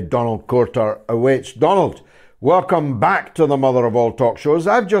only Donald Courter awaits. Donald, welcome back to the Mother of All Talk Shows.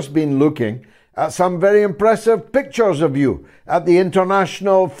 I've just been looking at some very impressive pictures of you at the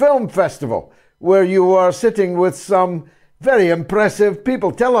International Film Festival, where you were sitting with some very impressive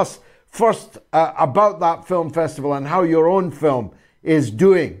people. Tell us first about that film festival and how your own film is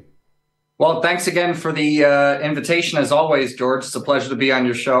doing. Well, thanks again for the invitation, as always, George. It's a pleasure to be on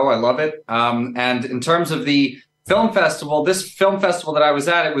your show. I love it. And in terms of the film festival, this film festival that I was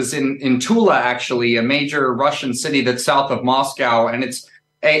at, it was in Tula, actually, a major Russian city that's south of Moscow. And it's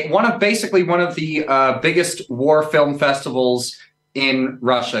one of the biggest war film festivals in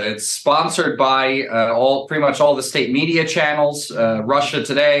Russia. It's sponsored by pretty much all the state media channels, Russia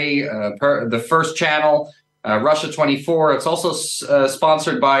Today, the First Channel, Russia 24. It's also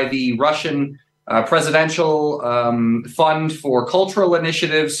sponsored by the Russian Presidential Fund for Cultural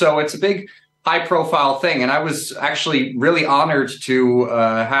Initiatives. So it's a big, high-profile thing. And I was actually really honored to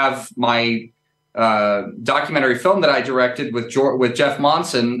have my documentary film that I directed with Jeff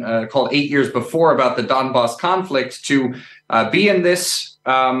Monson called 8 Years Before, about the Donbass conflict, to be in this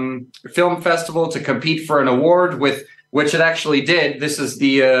film festival, to compete for an award, with which it actually did. This is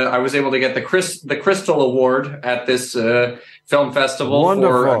I was able to get the Crystal Award at this film festival.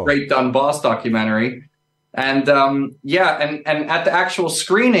 Wonderful. For a great Donbass documentary. And and at the actual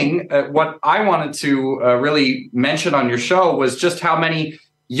screening, what I wanted to really mention on your show was just how many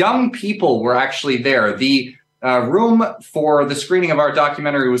young people were actually there. The room for the screening of our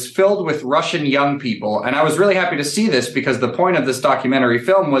documentary was filled with Russian young people. And I was really happy to see this, because the point of this documentary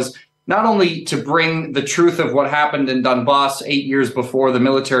film was not only to bring the truth of what happened in Donbass 8 years before the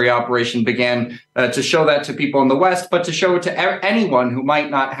military operation began, to show that to people in the West, but to show it to anyone who might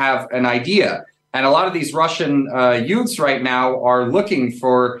not have an idea. And a lot of these Russian youths right now are looking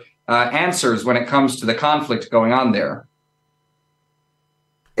for answers when it comes to the conflict going on there.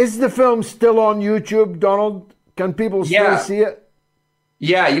 Is the film still on YouTube, Donald? Can people still see it?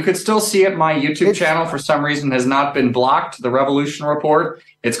 Yeah, you could still see it. My YouTube channel, for some reason, has not been blocked. The Revolution Report.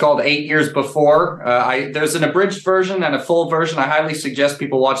 It's called 8 Years Before. There's an abridged version and a full version. I highly suggest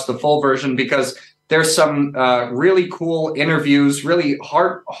people watch the full version, because there's some really cool interviews, really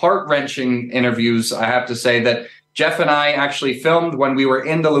heart-wrenching interviews, I have to say, that Jeff and I actually filmed when we were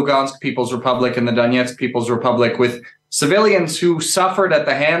in the Lugansk People's Republic and the Donetsk People's Republic, with civilians who suffered at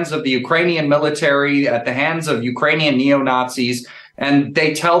the hands of the Ukrainian military, at the hands of Ukrainian neo-Nazis, and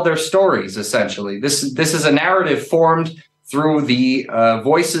they tell their stories, essentially. This is a narrative formed through the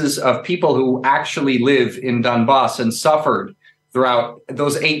voices of people who actually live in Donbass and suffered throughout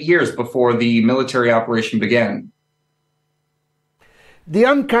those 8 years before the military operation began. The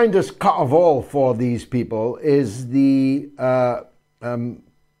unkindest cut of all for these people is the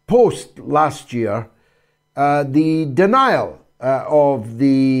post last year, the denial of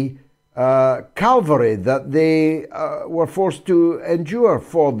the calvary that they were forced to endure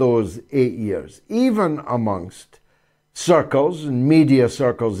for those 8 years, even amongst circles, and media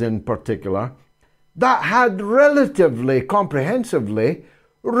circles in particular, that had relatively comprehensively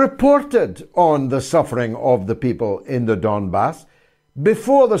reported on the suffering of the people in the Donbass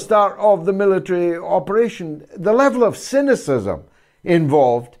before the start of the military operation. The level of cynicism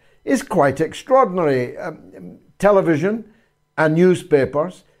involved is quite extraordinary. Television and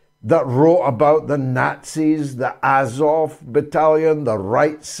newspapers that wrote about the Nazis, the Azov battalion, the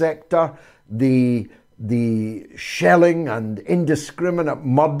right sector, the shelling and indiscriminate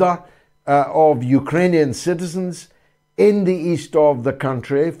murder of Ukrainian citizens in the east of the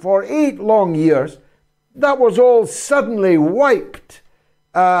country for 8 long years, that was all suddenly wiped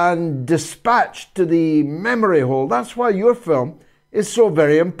and dispatched to the memory hole. That's why your film is so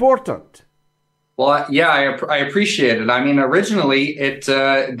very important. Well, yeah, I appreciate it. I mean, originally,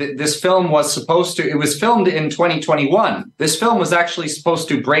 this film was it was filmed in 2021. This film was actually supposed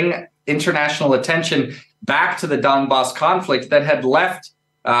to bring international attention back to the Donbass conflict that had left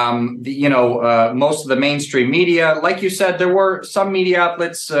most of the mainstream media. Like you said, there were some media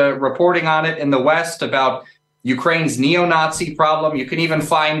outlets reporting on it in the West about Ukraine's neo-Nazi problem. You can even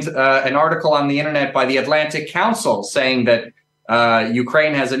find an article on the internet by the Atlantic Council saying that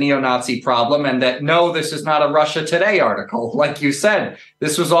Ukraine has a neo-Nazi problem and that, no, this is not a Russia Today article. Like you said,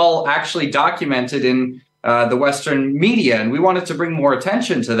 this was all actually documented in the Western media, and we wanted to bring more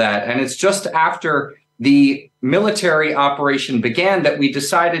attention to that. And it's just after the military operation began that we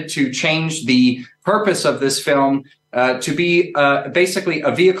decided to change the purpose of this film to be basically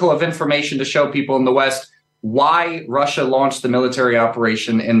a vehicle of information to show people in the West why Russia launched the military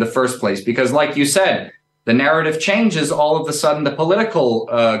operation in the first place. Because like you said, the narrative changes, all of a sudden the political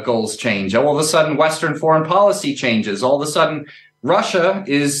goals change. All of a sudden Western foreign policy changes. All of a sudden Russia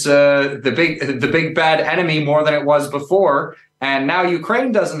is the big bad enemy more than it was before. And now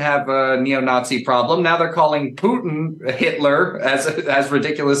Ukraine doesn't have a neo-Nazi problem. Now they're calling Putin Hitler, as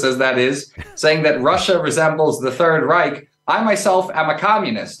ridiculous as that is, saying that Russia resembles the Third Reich. I myself am a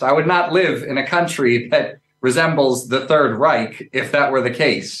communist. I would not live in a country that resembles the Third Reich if that were the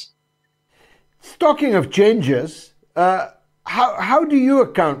case. Talking of changes, how do you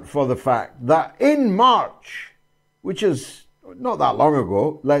account for the fact that in March, which is not that long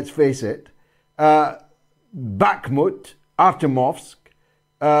ago, let's face it, Bakhmut, Artemovsk,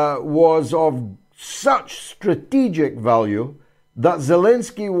 was of such strategic value that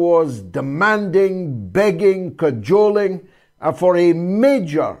Zelensky was demanding, begging, cajoling for a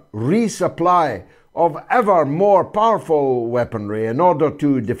major resupply of ever more powerful weaponry in order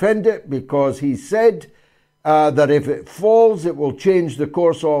to defend it, because he said that if it falls, it will change the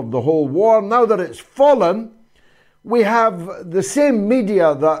course of the whole war. Now that it's fallen, we have the same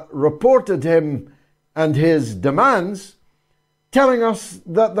media that reported him and his demands telling us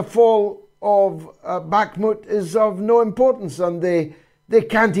that the fall of Bakhmut is of no importance, and they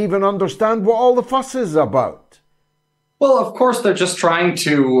can't even understand what all the fuss is about. Well, of course, they're just trying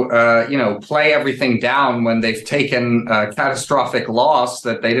to, play everything down when they've taken a catastrophic loss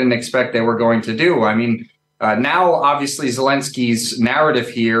that they didn't expect they were going to do. I mean, now, obviously, Zelensky's narrative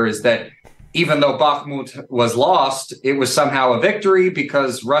here is that even though Bakhmut was lost, it was somehow a victory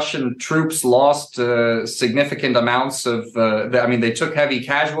because Russian troops lost significant amounts of, they took heavy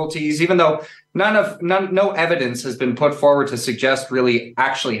casualties, even though no evidence has been put forward to suggest really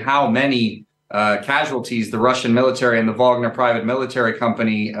actually how many casualties the Russian military and the Wagner private military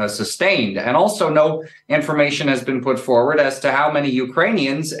company sustained. And also no information has been put forward as to how many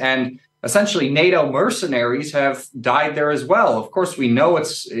Ukrainians and essentially NATO mercenaries have died there as well. Of course, we know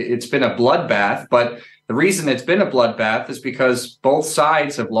it's been a bloodbath, but the reason it's been a bloodbath is because both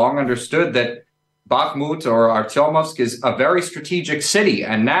sides have long understood that Bakhmut or Artyomovsk is a very strategic city.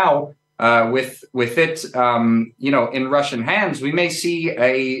 And now with it, in Russian hands, we may see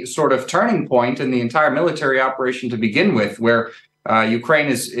a sort of turning point in the entire military operation to begin with, where Ukraine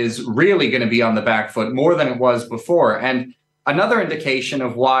is really going to be on the back foot more than it was before. And another indication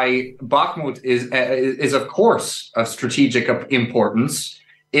of why Bakhmut is of course of strategic importance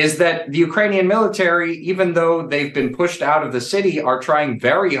is that the Ukrainian military, even though they've been pushed out of the city, are trying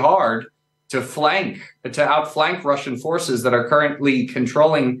very hard to outflank Russian forces that are currently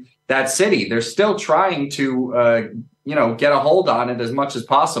controlling that city. They're still trying to get a hold on it as much as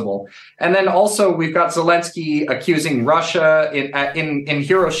possible. And then also we've got Zelensky accusing Russia in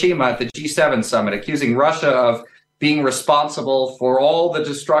Hiroshima at the G7 summit, accusing Russia of being responsible for all the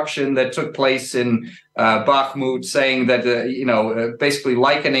destruction that took place in Bakhmut, saying that, basically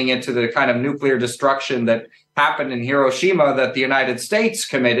likening it to the kind of nuclear destruction that happened in Hiroshima that the United States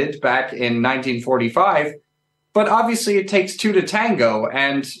committed back in 1945. But obviously it takes two to tango.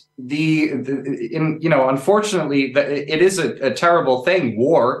 And unfortunately, it is a terrible thing,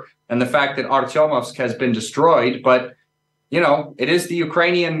 war, and the fact that Artyomovsk has been destroyed. But it is the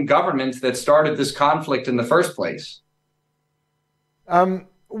Ukrainian government that started this conflict in the first place.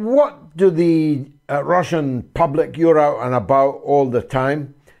 What do the Russian public, you're out and about all the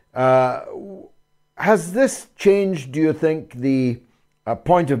time, has this changed, do you think, the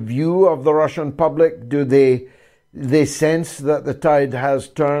point of view of the Russian public? Do they sense that the tide has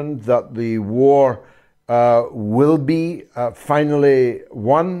turned, that the war will be finally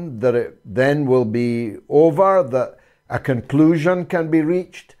won, that it then will be over, that a conclusion can be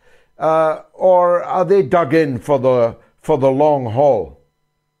reached, or are they dug in for the long haul?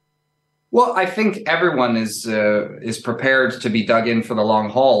 Well, I think everyone is prepared to be dug in for the long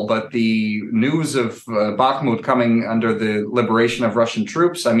haul, but the news of Bakhmut coming under the liberation of Russian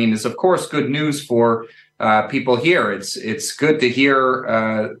troops, I mean, is of course good news for people here. It's good to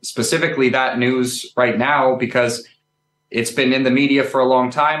hear specifically that news right now because it's been in the media for a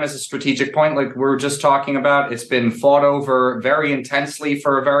long time as a strategic point, like we were just talking about. It's been fought over very intensely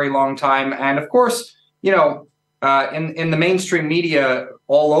for a very long time, and of course, you know, in the mainstream media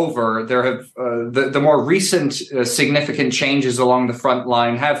all over, there have the more recent significant changes along the front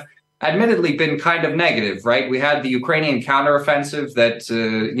line have admittedly been kind of negative, right? We had the Ukrainian counteroffensive that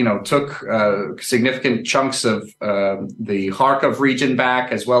took significant chunks of the Kharkov region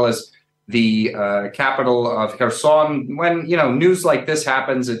back, as well as the capital of Kherson. When news like this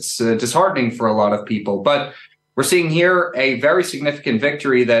happens, it's disheartening for a lot of people, but we're seeing here a very significant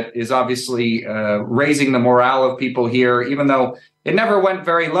victory that is obviously raising the morale of people here, even though it never went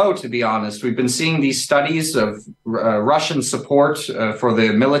very low, to be honest. We've been seeing these studies of Russian support for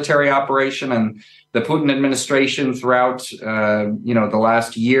the military operation and the Putin administration throughout, the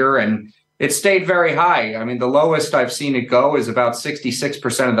last year, and it stayed very high. I mean, the lowest I've seen it go is about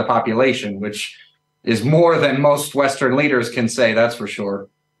 66% of the population, which is more than most Western leaders can say, that's for sure.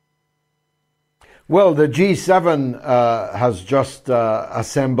 Well, the G7 has just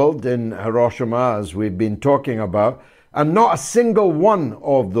assembled in Hiroshima, as we've been talking about, and not a single one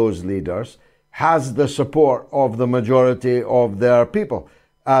of those leaders has the support of the majority of their people.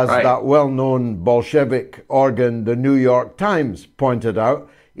 As that well-known Bolshevik organ, the New York Times, pointed out,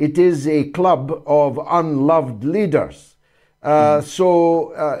 it is a club of unloved leaders.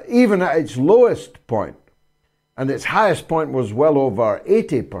 So even at its lowest point, and its highest point was well over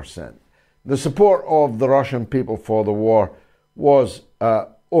 80%, the support of the Russian people for the war was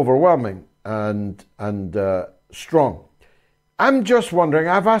overwhelming and strong. I'm just wondering,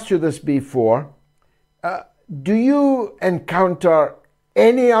 I've asked you this before, do you encounter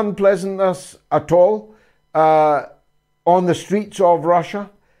any unpleasantness at all on the streets of Russia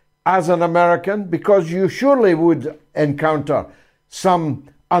as an American? Because you surely would encounter some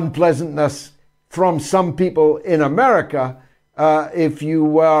unpleasantness from some people in America if you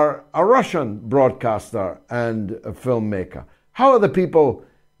were a Russian broadcaster and a filmmaker. How are the people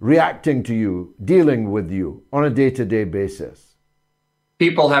reacting to you, dealing with you on a day-to-day basis?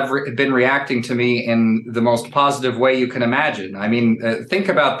 People have been reacting to me in the most positive way you can imagine. I mean, think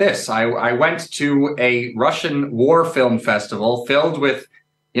about this. I went to a Russian war film festival filled with,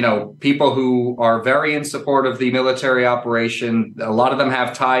 people who are very in support of the military operation. A lot of them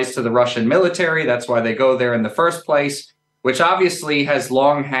have ties to the Russian military. That's why they go there in the first place, which obviously has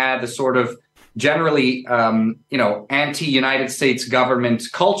long had a sort of generally, anti-United States government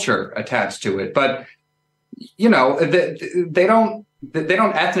culture attached to it. But, they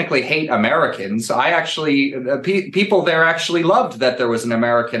don't ethnically hate Americans. People there actually loved that there was an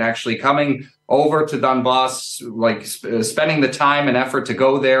American actually coming over to Donbass, like spending the time and effort to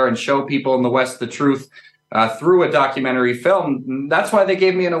go there and show people in the West the truth through a documentary film. That's why they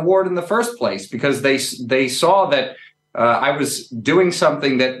gave me an award in the first place, because they saw that I was doing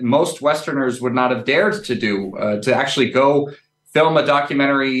something that most Westerners would not have dared to do, to actually go film a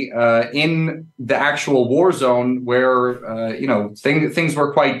documentary in the actual war zone where, things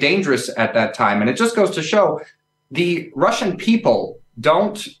were quite dangerous at that time. And it just goes to show the Russian people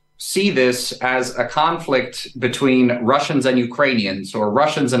don't see this as a conflict between Russians and Ukrainians or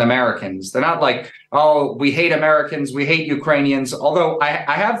Russians and Americans. They're not like, oh, we hate Americans, we hate Ukrainians. Although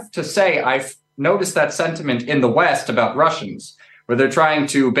I have to say, I've noticed that sentiment in the West about Russians, where they're trying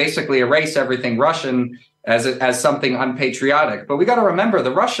to basically erase everything Russian as something unpatriotic. But we got to remember,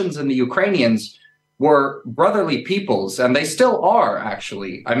 the Russians and the Ukrainians were brotherly peoples, and they still are,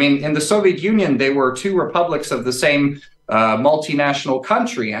 actually. I mean, in the Soviet Union, they were two republics of the same multinational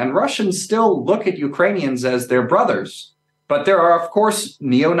country, and Russians still look at Ukrainians as their brothers. But there are, of course,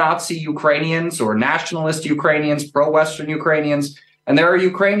 neo-Nazi Ukrainians or nationalist Ukrainians, pro-Western Ukrainians, and there are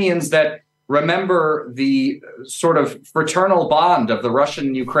Ukrainians that remember the sort of fraternal bond of the Russian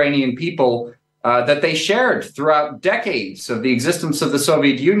and Ukrainian people that they shared throughout decades of the existence of the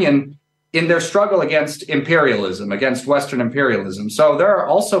Soviet Union in their struggle against imperialism, against Western imperialism. So there are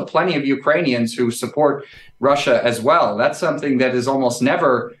also plenty of Ukrainians who support Russia as well. That's something that is almost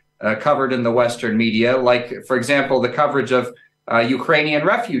never covered in the Western media. Like, for example, the coverage of Ukrainian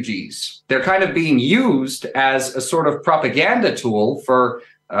refugees. They're kind of being used as a sort of propaganda tool for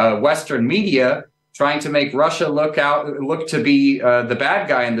Western media, trying to make Russia look to be the bad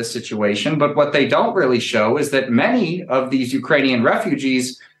guy in this situation. But what they don't really show is that many of these Ukrainian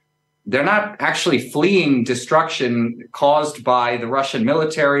refugees they're not actually fleeing destruction caused by the Russian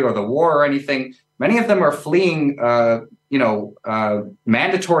military or the war or anything. Many of them are fleeing,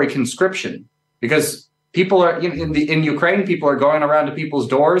 mandatory conscription, because people are in Ukraine. People are going around to people's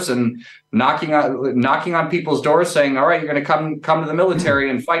doors and knocking on people's doors, saying, "All right, you're going to come to the military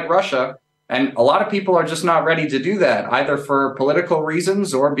and fight Russia." And a lot of people are just not ready to do that, either for political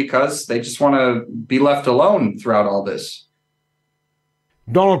reasons or because they just want to be left alone throughout all this.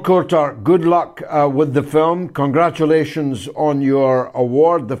 Donald Coulter, good luck with the film. Congratulations on your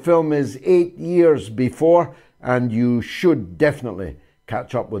award. The film is 8 years before, and you should definitely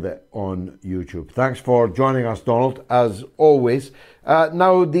catch up with it on YouTube. Thanks for joining us, Donald, as always.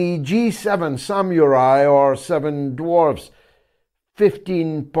 Now, the G7 Samurai, or Seven Dwarfs,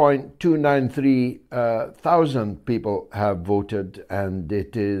 15.293 thousand people have voted, and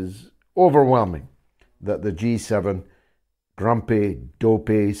it is overwhelming that the G7, grumpy,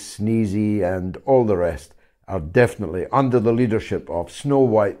 dopey, sneezy, and all the rest, are definitely under the leadership of Snow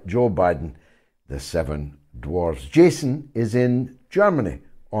White Joe Biden, the Seven Dwarfs. Jason is in Germany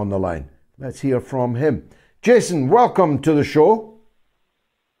on the line. Let's hear from him. Jason, welcome to the show.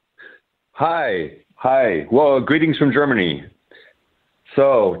 Hi. Well, greetings from Germany.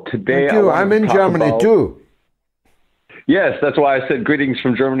 So today, thank you. I'm in Germany too. Yes, that's why I said greetings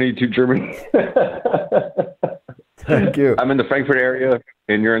from Germany to Germany. Thank you. I'm in the Frankfurt area,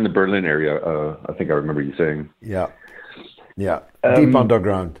 and you're in the Berlin area. I think I remember you saying. Yeah. Deep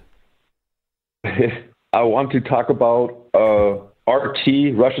underground. I want to talk about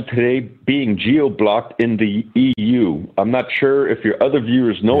RT, Russia Today, being geo-blocked in the EU. I'm not sure if your other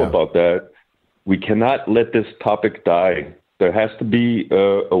viewers know about that. We cannot let this topic die. There has to be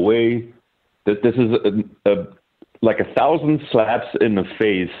a way that this is like 1,000 slaps in the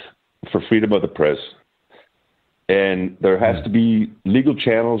face for freedom of the press. And there has to be legal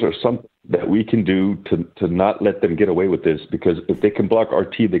channels or something that we can do to not let them get away with this, because if they can block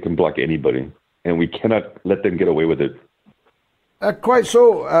RT, they can block anybody. And we cannot let them get away with it. Quite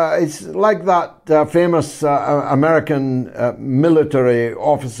so. It's like that famous American military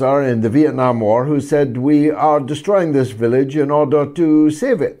officer in the Vietnam War who said, "We are destroying this village in order to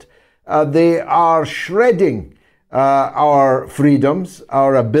save it." They are shredding our freedoms,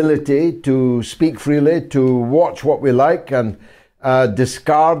 our ability to speak freely, to watch what we like, and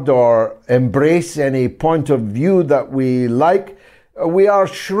discard or embrace any point of view that we like. We are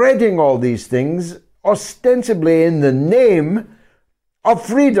shredding all these things ostensibly in the name of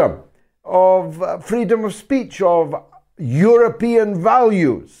freedom of speech, of European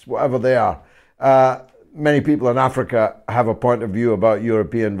values, whatever they are. Many people in Africa have a point of view about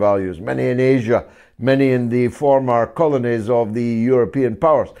European values. Many in Asia, many in the former colonies of the European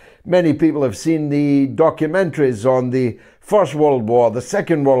powers. Many people have seen the documentaries on the First World War, the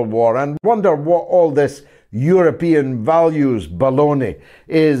Second World War, and wonder what all this European values baloney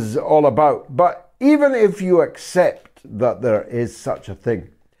is all about. But even if you accept that there is such a thing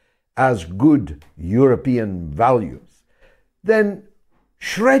as good European values, then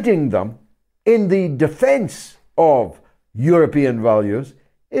shredding them in the defense of European values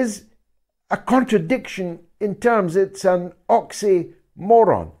is a contradiction in terms. It's an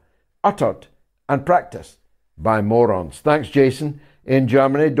oxymoron, uttered and practiced by morons. Thanks, Jason, in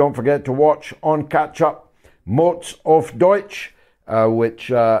Germany. Don't forget to watch on Catch Up Mots auf Deutsch,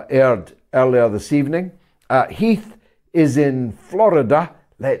 which aired earlier this evening. Heath is in Florida.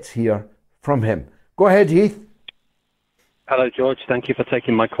 Let's hear from him. Go ahead, Heath. Hello, George. Thank you for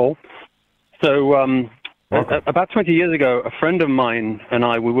taking my call. So about 20 years ago, a friend of mine and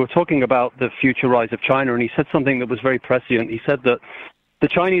we were talking about the future rise of China, and he said something that was very prescient. He said that the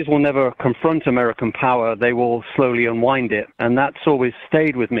Chinese will never confront American power. They will slowly unwind it. And that's always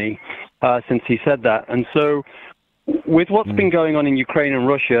stayed with me since he said that. And so with what's been going on in Ukraine and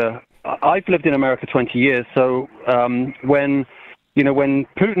Russia, I've lived in America 20 years. So when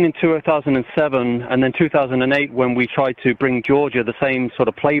Putin in 2007 and then 2008, when we tried to bring Georgia, the same sort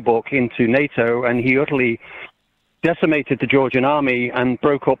of playbook, into NATO, and he utterly decimated the Georgian army and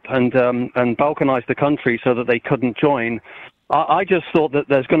broke up and balkanized the country so that they couldn't join, I just thought that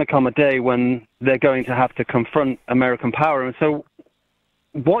there's going to come a day when they're going to have to confront American power. And so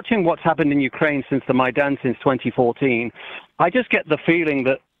watching what's happened in Ukraine since the Maidan, since 2014, I just get the feeling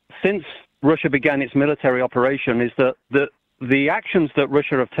that since Russia began its military operation, is that the actions that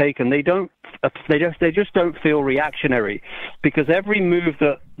Russia have taken, they just don't feel reactionary, because every move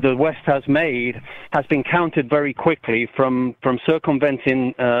that the West has made has been countered very quickly, from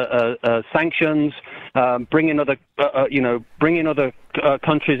circumventing sanctions, bringing other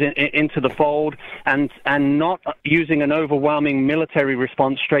countries into the fold, and not using an overwhelming military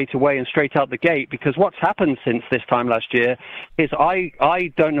response straight away and straight out the gate. Because what's happened since this time last year is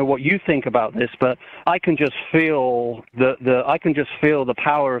I don't know what you think about this, but I can just feel the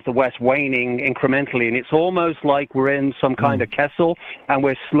power of the West waning incrementally, and it's almost like we're in some kind of kettle and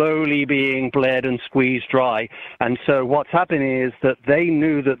we're slowly being bled and squeezed dry. And so what's happening is that they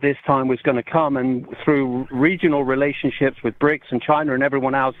knew that this time was going to come, and through regional relationships with BRICS and China and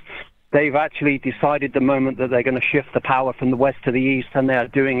everyone else, they've actually decided the moment that they're going to shift the power from the West to the East, and they're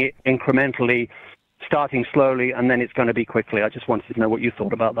doing it incrementally, starting slowly, and then it's going to be quickly. I just wanted to know what you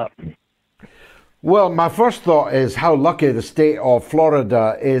thought about that. Well, my first thought is how lucky the state of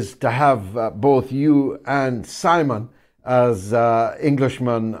Florida is to have both you and Simon as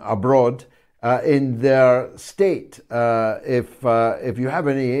Englishmen abroad in their state. If you have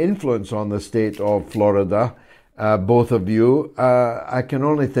any influence on the state of Florida, both of you, I can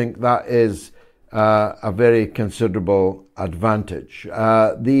only think that is a very considerable advantage.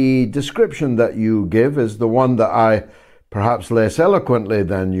 The description that you give is the one that I, perhaps less eloquently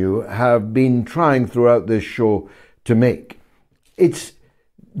than you, have been trying throughout this show to make. It's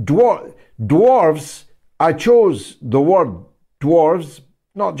dwarves. I chose the word dwarves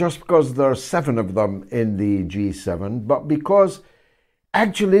not just because there are 7 of them in the G7, but because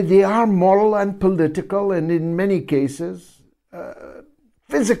actually they are moral and political, and in many cases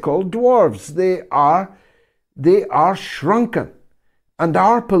physical dwarves. They are shrunken, and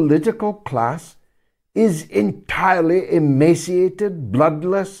our political class is entirely emaciated,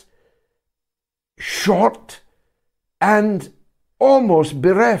 bloodless, short, and almost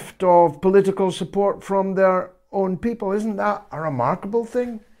bereft of political support from their own people. Isn't that a remarkable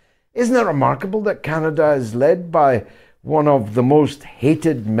thing? Isn't it remarkable that Canada is led by one of the most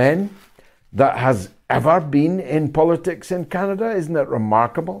hated men that has ever been in politics in Canada? Isn't it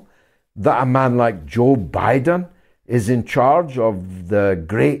remarkable that a man like Joe Biden is in charge of the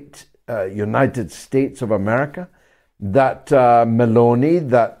great United States of America? That Meloni,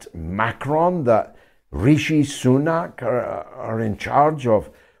 that Macron, that Rishi Sunak are in charge of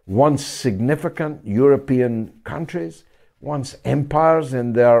once significant European countries, once empires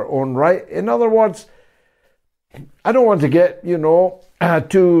in their own right. In other words, I don't want to get,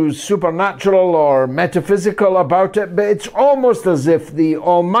 too supernatural or metaphysical about it, but it's almost as if the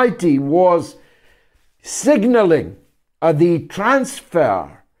Almighty was signaling the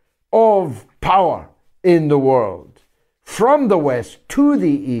transfer of power in the world from the West to the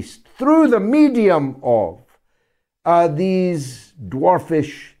East through the medium of these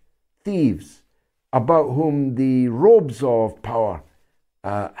dwarfish thieves about whom the robes of power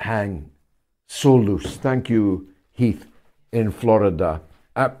hang so loose. Thank you, Heath, in Florida.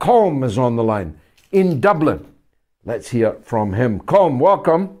 Colm is on the line in Dublin. Let's hear from him. Colm,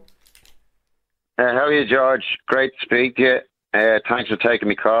 welcome. How are you, George? Great to speak to you. Thanks for taking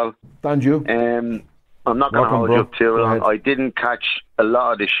my call. Thank you. I'm not going to hold you up too long. I didn't catch a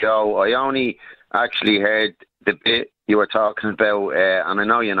lot of the show. I only actually heard the bit you were talking about, and I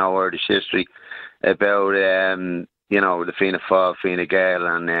know you know Irish history, about, the Fianna Fáil, Fianna Gael,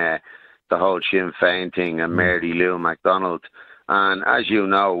 and the whole Sinn Féin thing, and Mary Lou MacDonald. And as you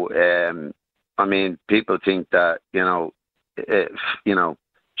know, people think that,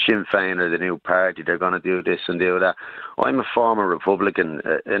 Sinn Féin are the new party. They're going to do this and do that. I'm a former Republican,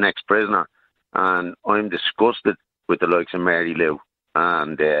 an ex-prisoner, and I'm disgusted with the likes of Mary Lou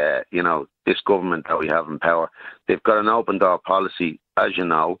and, this government that we have in power. They've got an open door policy, as you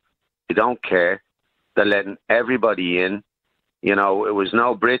know. They don't care. They're letting everybody in. It was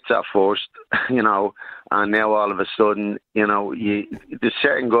no Brits at first, and now all of a sudden, the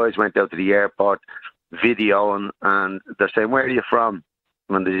certain guys went out to the airport videoing, and they're saying, where are you from?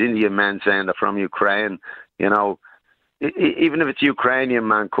 And there's Indian men saying they're from Ukraine. Even if it's a Ukrainian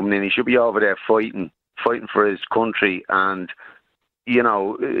man coming in, he should be over there fighting for his country, and,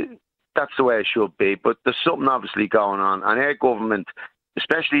 that's the way it should be. But there's something obviously going on, and our government,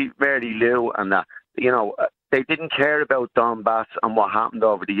 especially Mary Lou and that, they didn't care about Donbass and what happened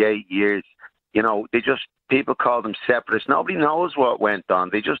over the 8 years. People call them separatists. Nobody knows what went on.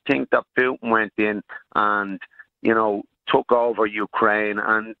 They just think that Putin went in and, took over Ukraine.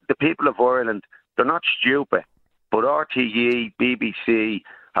 And the people of Ireland, they're not stupid. But RTE, BBC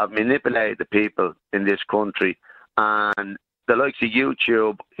have manipulated the people in this country. And the likes of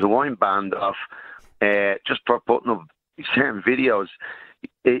YouTube, who I'm banned off, just for putting up certain videos,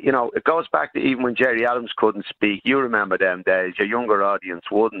 it goes back to even when Jerry Adams couldn't speak. You remember them days. Your younger audience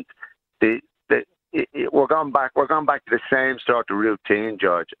wouldn't. We're going back to the same sort of routine,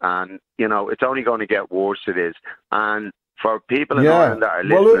 George. And it's only going to get worse. It is. And for people in Ireland that are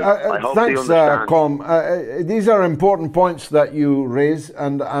listening, I hope they understand. Com. These are important points that you raise,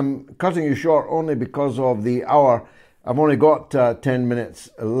 and I'm cutting you short only because of the hour. I've only got 10 minutes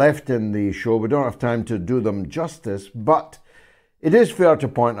left in the show. We don't have time to do them justice, but it is fair to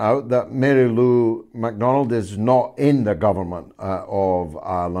point out that Mary Lou MacDonald is not in the government of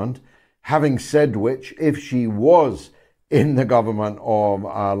Ireland. Having said which, if she was in the government of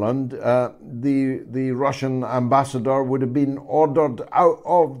Ireland, the Russian ambassador would have been ordered out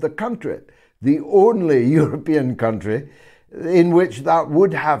of the country. The only European country in which that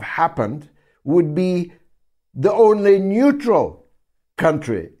would have happened would be the only neutral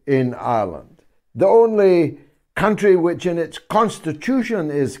country in Ireland. The only country which in its constitution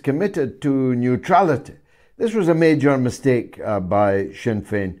is committed to neutrality. This was a major mistake by Sinn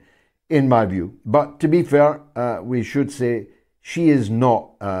Féin, in my view. But to be fair, we should say she is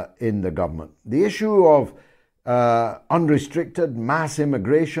not in the government. The issue of unrestricted mass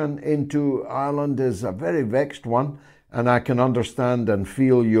immigration into Ireland is a very vexed one, and I can understand and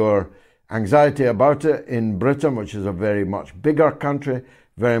feel your anxiety about it in Britain, which is a very much bigger country,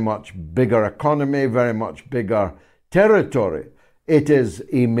 very much bigger economy, very much bigger territory. It is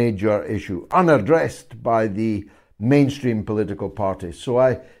a major issue, unaddressed by the mainstream political parties. So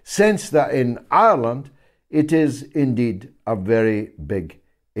I sense that in Ireland, it is indeed a very big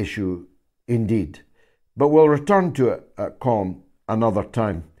issue indeed. But we'll return to it at Colm another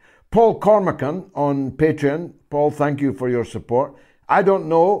time. Paul Cormacan on Patreon. Paul, thank you for your support. I don't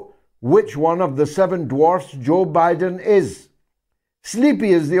know which one of the 7 dwarfs Joe Biden is.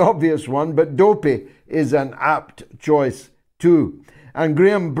 Sleepy is the obvious one, but Dopey is an apt choice too. And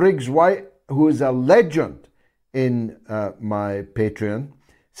Graham Briggs-White, who is a legend in my Patreon,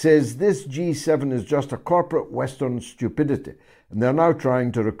 says this G7 is just a corporate Western stupidity, and they're now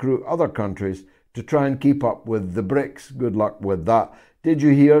trying to recruit other countries to try and keep up with the BRICS. Good luck with that. Did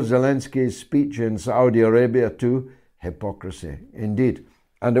you hear Zelensky's speech in Saudi Arabia too? Hypocrisy, indeed.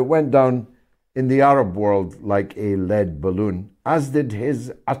 And it went down in the Arab world like a lead balloon, as did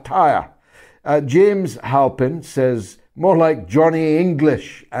his attire. James Halpin says, more like Johnny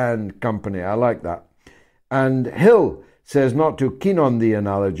English and company. I like that. And Hill says, not too keen on the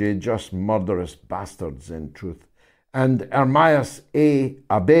analogy, just murderous bastards in truth. And Ermias A.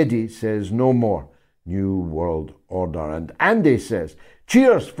 Abedi says, no more New World Order. And Andy says,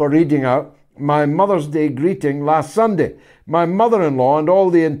 cheers for reading out my Mother's Day greeting last Sunday. My mother-in-law and all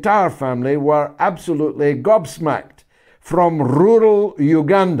the entire family were absolutely gobsmacked. From rural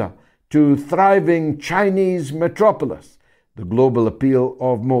Uganda to thriving Chinese metropolis, the global appeal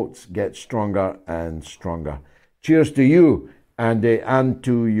of moats gets stronger and stronger. Cheers to you, Andy, and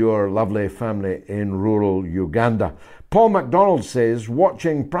to your lovely family in rural Uganda. Paul MacDonald says,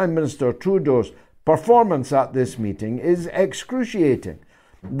 watching Prime Minister Trudeau's performance at this meeting is excruciating.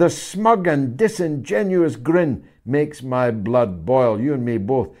 The smug and disingenuous grin makes my blood boil. You and me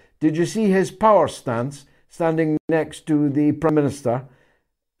both. Did you see his power stance standing next to the Prime Minister?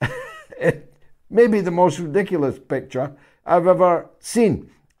 It may be the most ridiculous picture I've ever seen.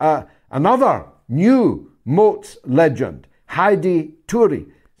 Another new Moats legend, Heidi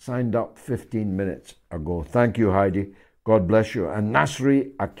Turi, signed up 15 minutes ago. Thank you, Heidi. God bless you. And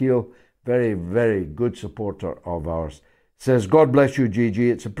Nasri Akil, very, very good supporter of ours, says, God bless you,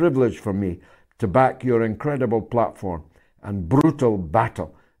 Gigi. It's a privilege for me to back your incredible platform and brutal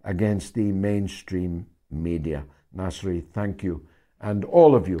battle against the mainstream media. Nasri, thank you. And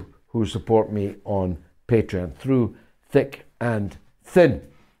all of you who support me on Patreon through thick and thin.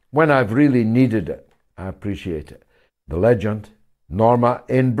 When I've really needed it, I appreciate it. The legend, Norma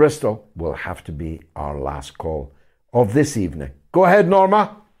in Bristol, will have to be our last call of this evening. Go ahead,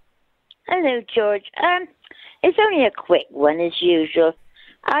 Norma. Hello, George. It's only a quick one, as usual.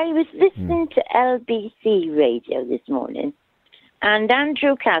 I was listening to LBC radio this morning, and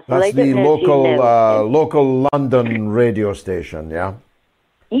Andrew Castle... That's the local London radio station, yeah?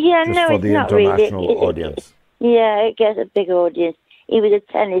 Yeah, just no, for it's the not international really. audience. Yeah, it gets a big audience. He was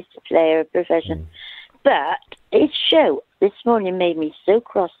a tennis player, a professional. But his show this morning made me so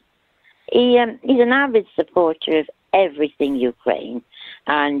cross. He's an avid supporter of everything Ukraine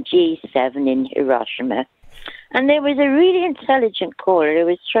and G7 in Hiroshima. And there was a really intelligent caller who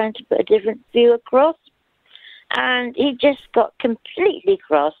was trying to put a different view across. And he just got completely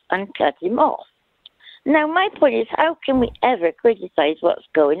cross and cut him off. Now, my point is, how can we ever criticize what's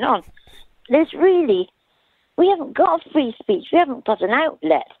going on? We haven't got free speech. We haven't got an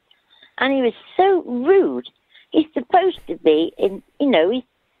outlet. And he was so rude. He's supposed to be, he's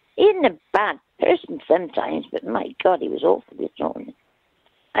a bad person sometimes, but my God, he was awful this morning.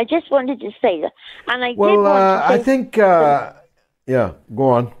 I just wanted to say that. And I Well, did want to say... I think... yeah, go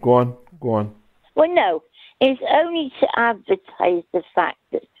on. Well, no, it's only to advertise the fact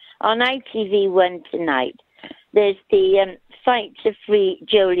that on ITV1 tonight, there's the fight to free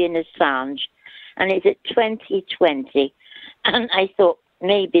Julian Assange, and it's at 2020. And I thought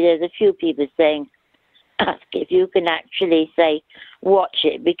maybe there's a few people saying, ask if you can actually say, watch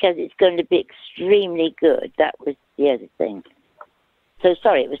it, because it's going to be extremely good. That was the other thing. So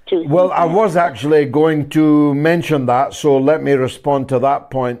sorry, it was too... Well, I was actually going to mention that, so let me respond to that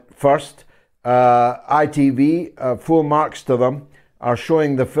point first. ITV, full marks to them, are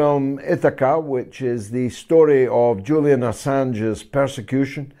showing the film Ithaca, which is the story of Julian Assange's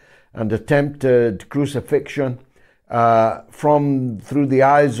persecution and attempted crucifixion through the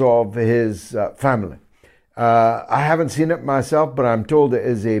eyes of his family. I haven't seen it myself, but I'm told it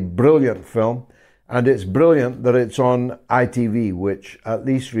is a brilliant film, and it's brilliant that it's on ITV, which at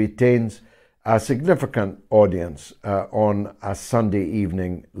least retains a significant audience on a Sunday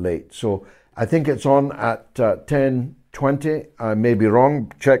evening late. So I think it's on at 10:20. I may be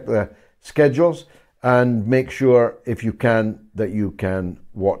wrong. Check the schedules and make sure, if you can, that you can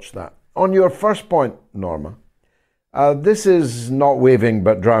watch that. On your first point, Norma, this is not waving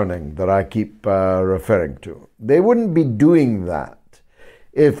but drowning that I keep referring to. They wouldn't be doing that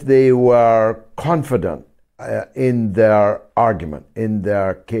if they were confident in their argument, in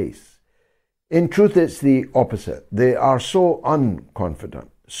their case. In truth, it's the opposite. They are so unconfident,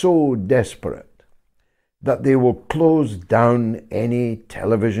 so desperate, that they will close down any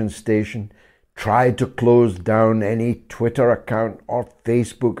television station, try to close down any Twitter account or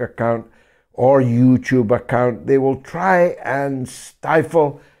Facebook account or YouTube account. They will try and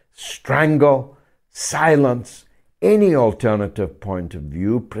stifle, strangle, silence any alternative point of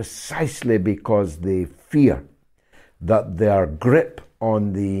view, precisely because they fear that their grip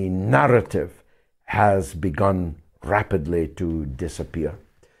on the narrative has begun rapidly to disappear.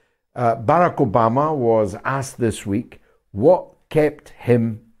 Barack Obama was asked this week what kept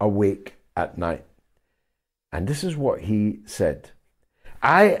him awake at night. And this is what he said: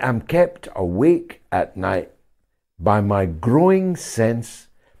 "I am kept awake at night by my growing sense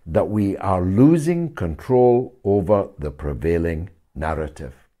that we are losing control over the prevailing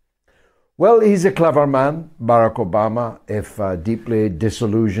narrative." Well, he's a clever man, Barack Obama, if a deeply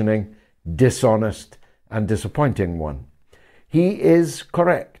disillusioning, dishonest, and disappointing one. He is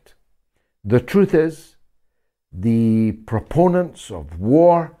correct. The truth is, the proponents of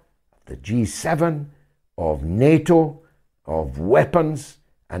war, the G7, of NATO, of weapons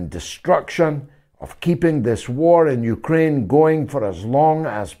and destruction, of keeping this war in Ukraine going for as long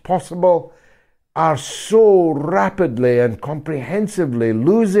as possible, are so rapidly and comprehensively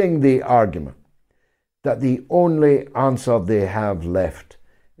losing the argument that the only answer they have left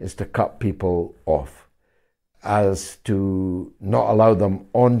is to cut people off, as to not allow them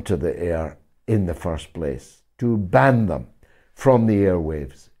onto the air in the first place, to ban them from the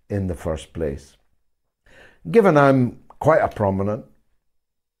airwaves in the first place. Given I'm quite a prominent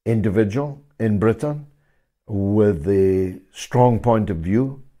individual in Britain with a strong point of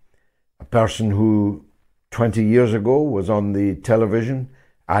view, a person who 20 years ago was on the television,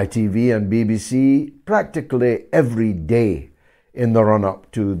 ITV and BBC, practically every day in the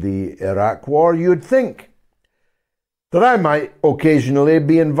run-up to the Iraq War, you'd think that I might occasionally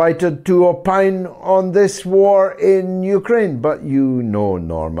be invited to opine on this war in Ukraine. But you know,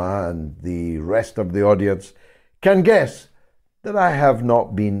 Norma, and the rest of the audience can guess that I have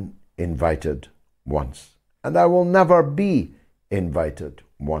not been invited once, and I will never be invited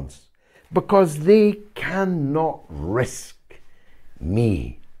once, because they cannot risk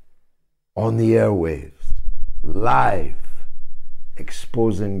me on the airwaves, live,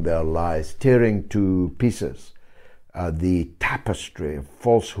 exposing their lies, tearing to pieces the tapestry of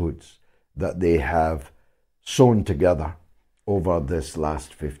falsehoods that they have sewn together over this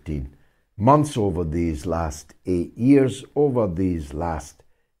last 15 months, over these last 8 years, over these last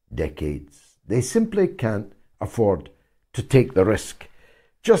decades. They simply can't afford to take the risk.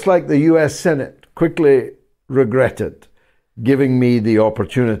 Just like the US Senate quickly regretted giving me the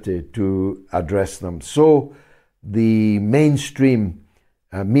opportunity to address them, so the mainstream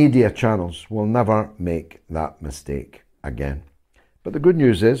media channels will never make that mistake again. But the good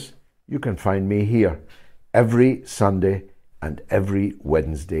news is you can find me here every Sunday and every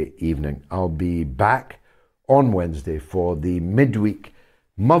Wednesday evening. I'll be back on Wednesday for the midweek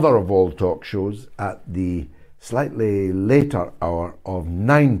mother of all talk shows at the slightly later hour of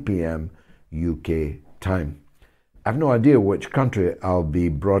 9 p.m. UK time. I've no idea which country I'll be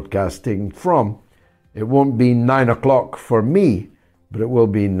broadcasting from. It won't be 9 o'clock for me but it will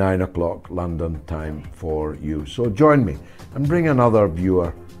be 9 o'clock London time for you. So join me and bring another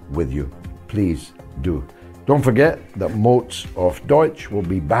viewer with you. Please do. Don't forget that Moats of Deutsch will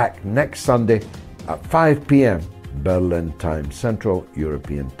be back next Sunday at 5 p.m. Berlin time, Central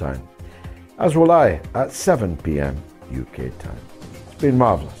European time, as will I at 7 p.m. UK time. It's been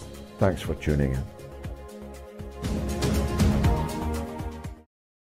marvellous. Thanks for tuning in.